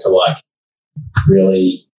starting to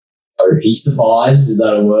really cohesivize. Is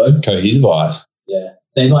that a word? Cohesivize. Yeah.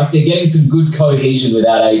 They're getting some good cohesion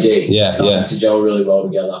without AD. Yeah. Starting to gel really well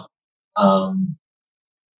together.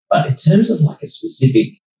 But in terms of a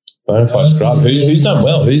specific bonafide scrub, who's done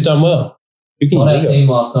well? Who can not our team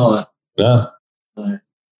last night. No.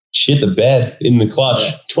 Shit the bed in the clutch.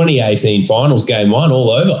 Yeah. 2018 finals, game 1, all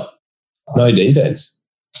over. No defense.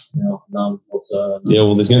 No, none whatsoever. Yeah,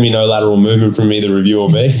 well, there's going to be no lateral movement from either of you or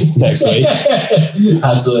me next week.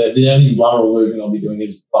 Absolutely. The only lateral movement I'll be doing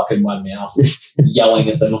is fucking my mouth, yelling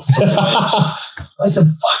at them off the bench. Play some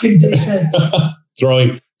fucking defense.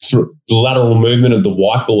 Throwing the lateral movement of the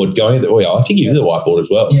whiteboard going. Oh, yeah, I think you do the whiteboard as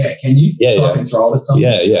well. Yeah, can you? Yeah, so I can throw it at something.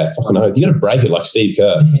 Yeah. Fucking no. You got to break it like Steve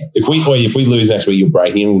Kerr. Yeah, if we lose next week, you're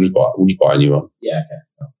breaking it. We'll just buy a new one. Yeah,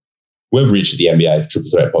 okay. We're rich at the NBA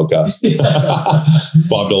Triple Threat Podcast. $5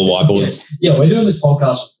 whiteboards. Yeah, we're doing this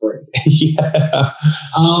podcast for free. Yeah.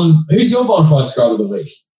 Who's your bonafide scrub of the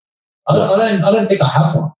week? I don't think I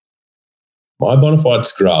have one. My bonafide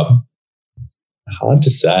scrub. Hard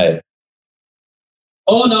to say.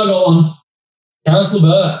 Oh no, go on. Karis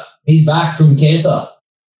LeVert. He's back from cancer.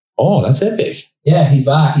 Oh, that's epic. Yeah, he's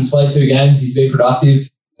back. He's played 2 games. He's been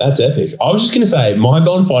productive. That's epic. I was just going to say my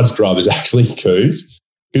bonafide scrub is actually Coos.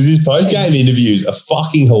 Because his post-game interviews are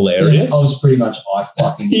fucking hilarious. Yeah, I was pretty much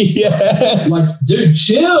yes. Dude,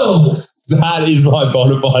 chill. That is my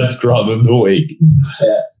bona fide scrub of the week.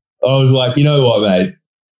 Yeah. I was like, you know what, mate?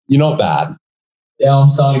 You're not bad. Yeah, I'm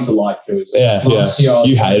starting to like Coos. Yeah.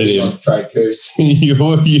 You hated him. Trade Coos. You're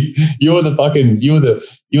the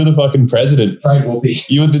fucking president. Trade Whoopi.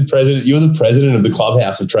 You're the president of the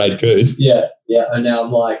clubhouse of Trade Coos. Yeah. And now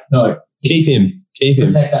I'm like, no. Keep him.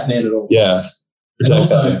 Protect that man at all costs. And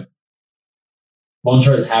also,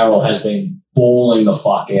 Montrezl Harrell has been balling the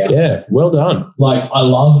fuck out. Yeah, well done. I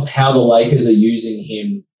love how the Lakers are using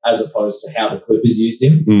him as opposed to how the Clippers used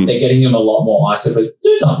him. They're getting him a lot more ISO. But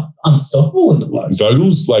dude's unstoppable in the post.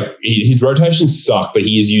 Vogel's, his rotations suck, but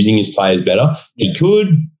he is using his players better. Yeah. He could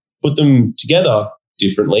put them together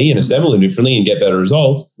differently and assemble them differently and get better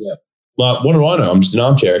results. Yeah. Like, what do I know? I'm just an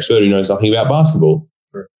armchair expert who knows nothing about basketball.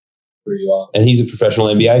 True you are. And he's a professional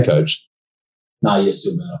NBA coach. No, you're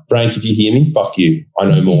still better. Frank, if you hear me, fuck you. I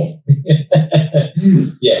know more.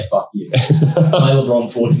 Yeah, fuck you. Play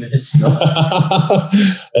LeBron 40 minutes.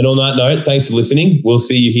 And on that note, thanks for listening. We'll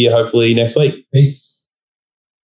see you here hopefully next week. Peace.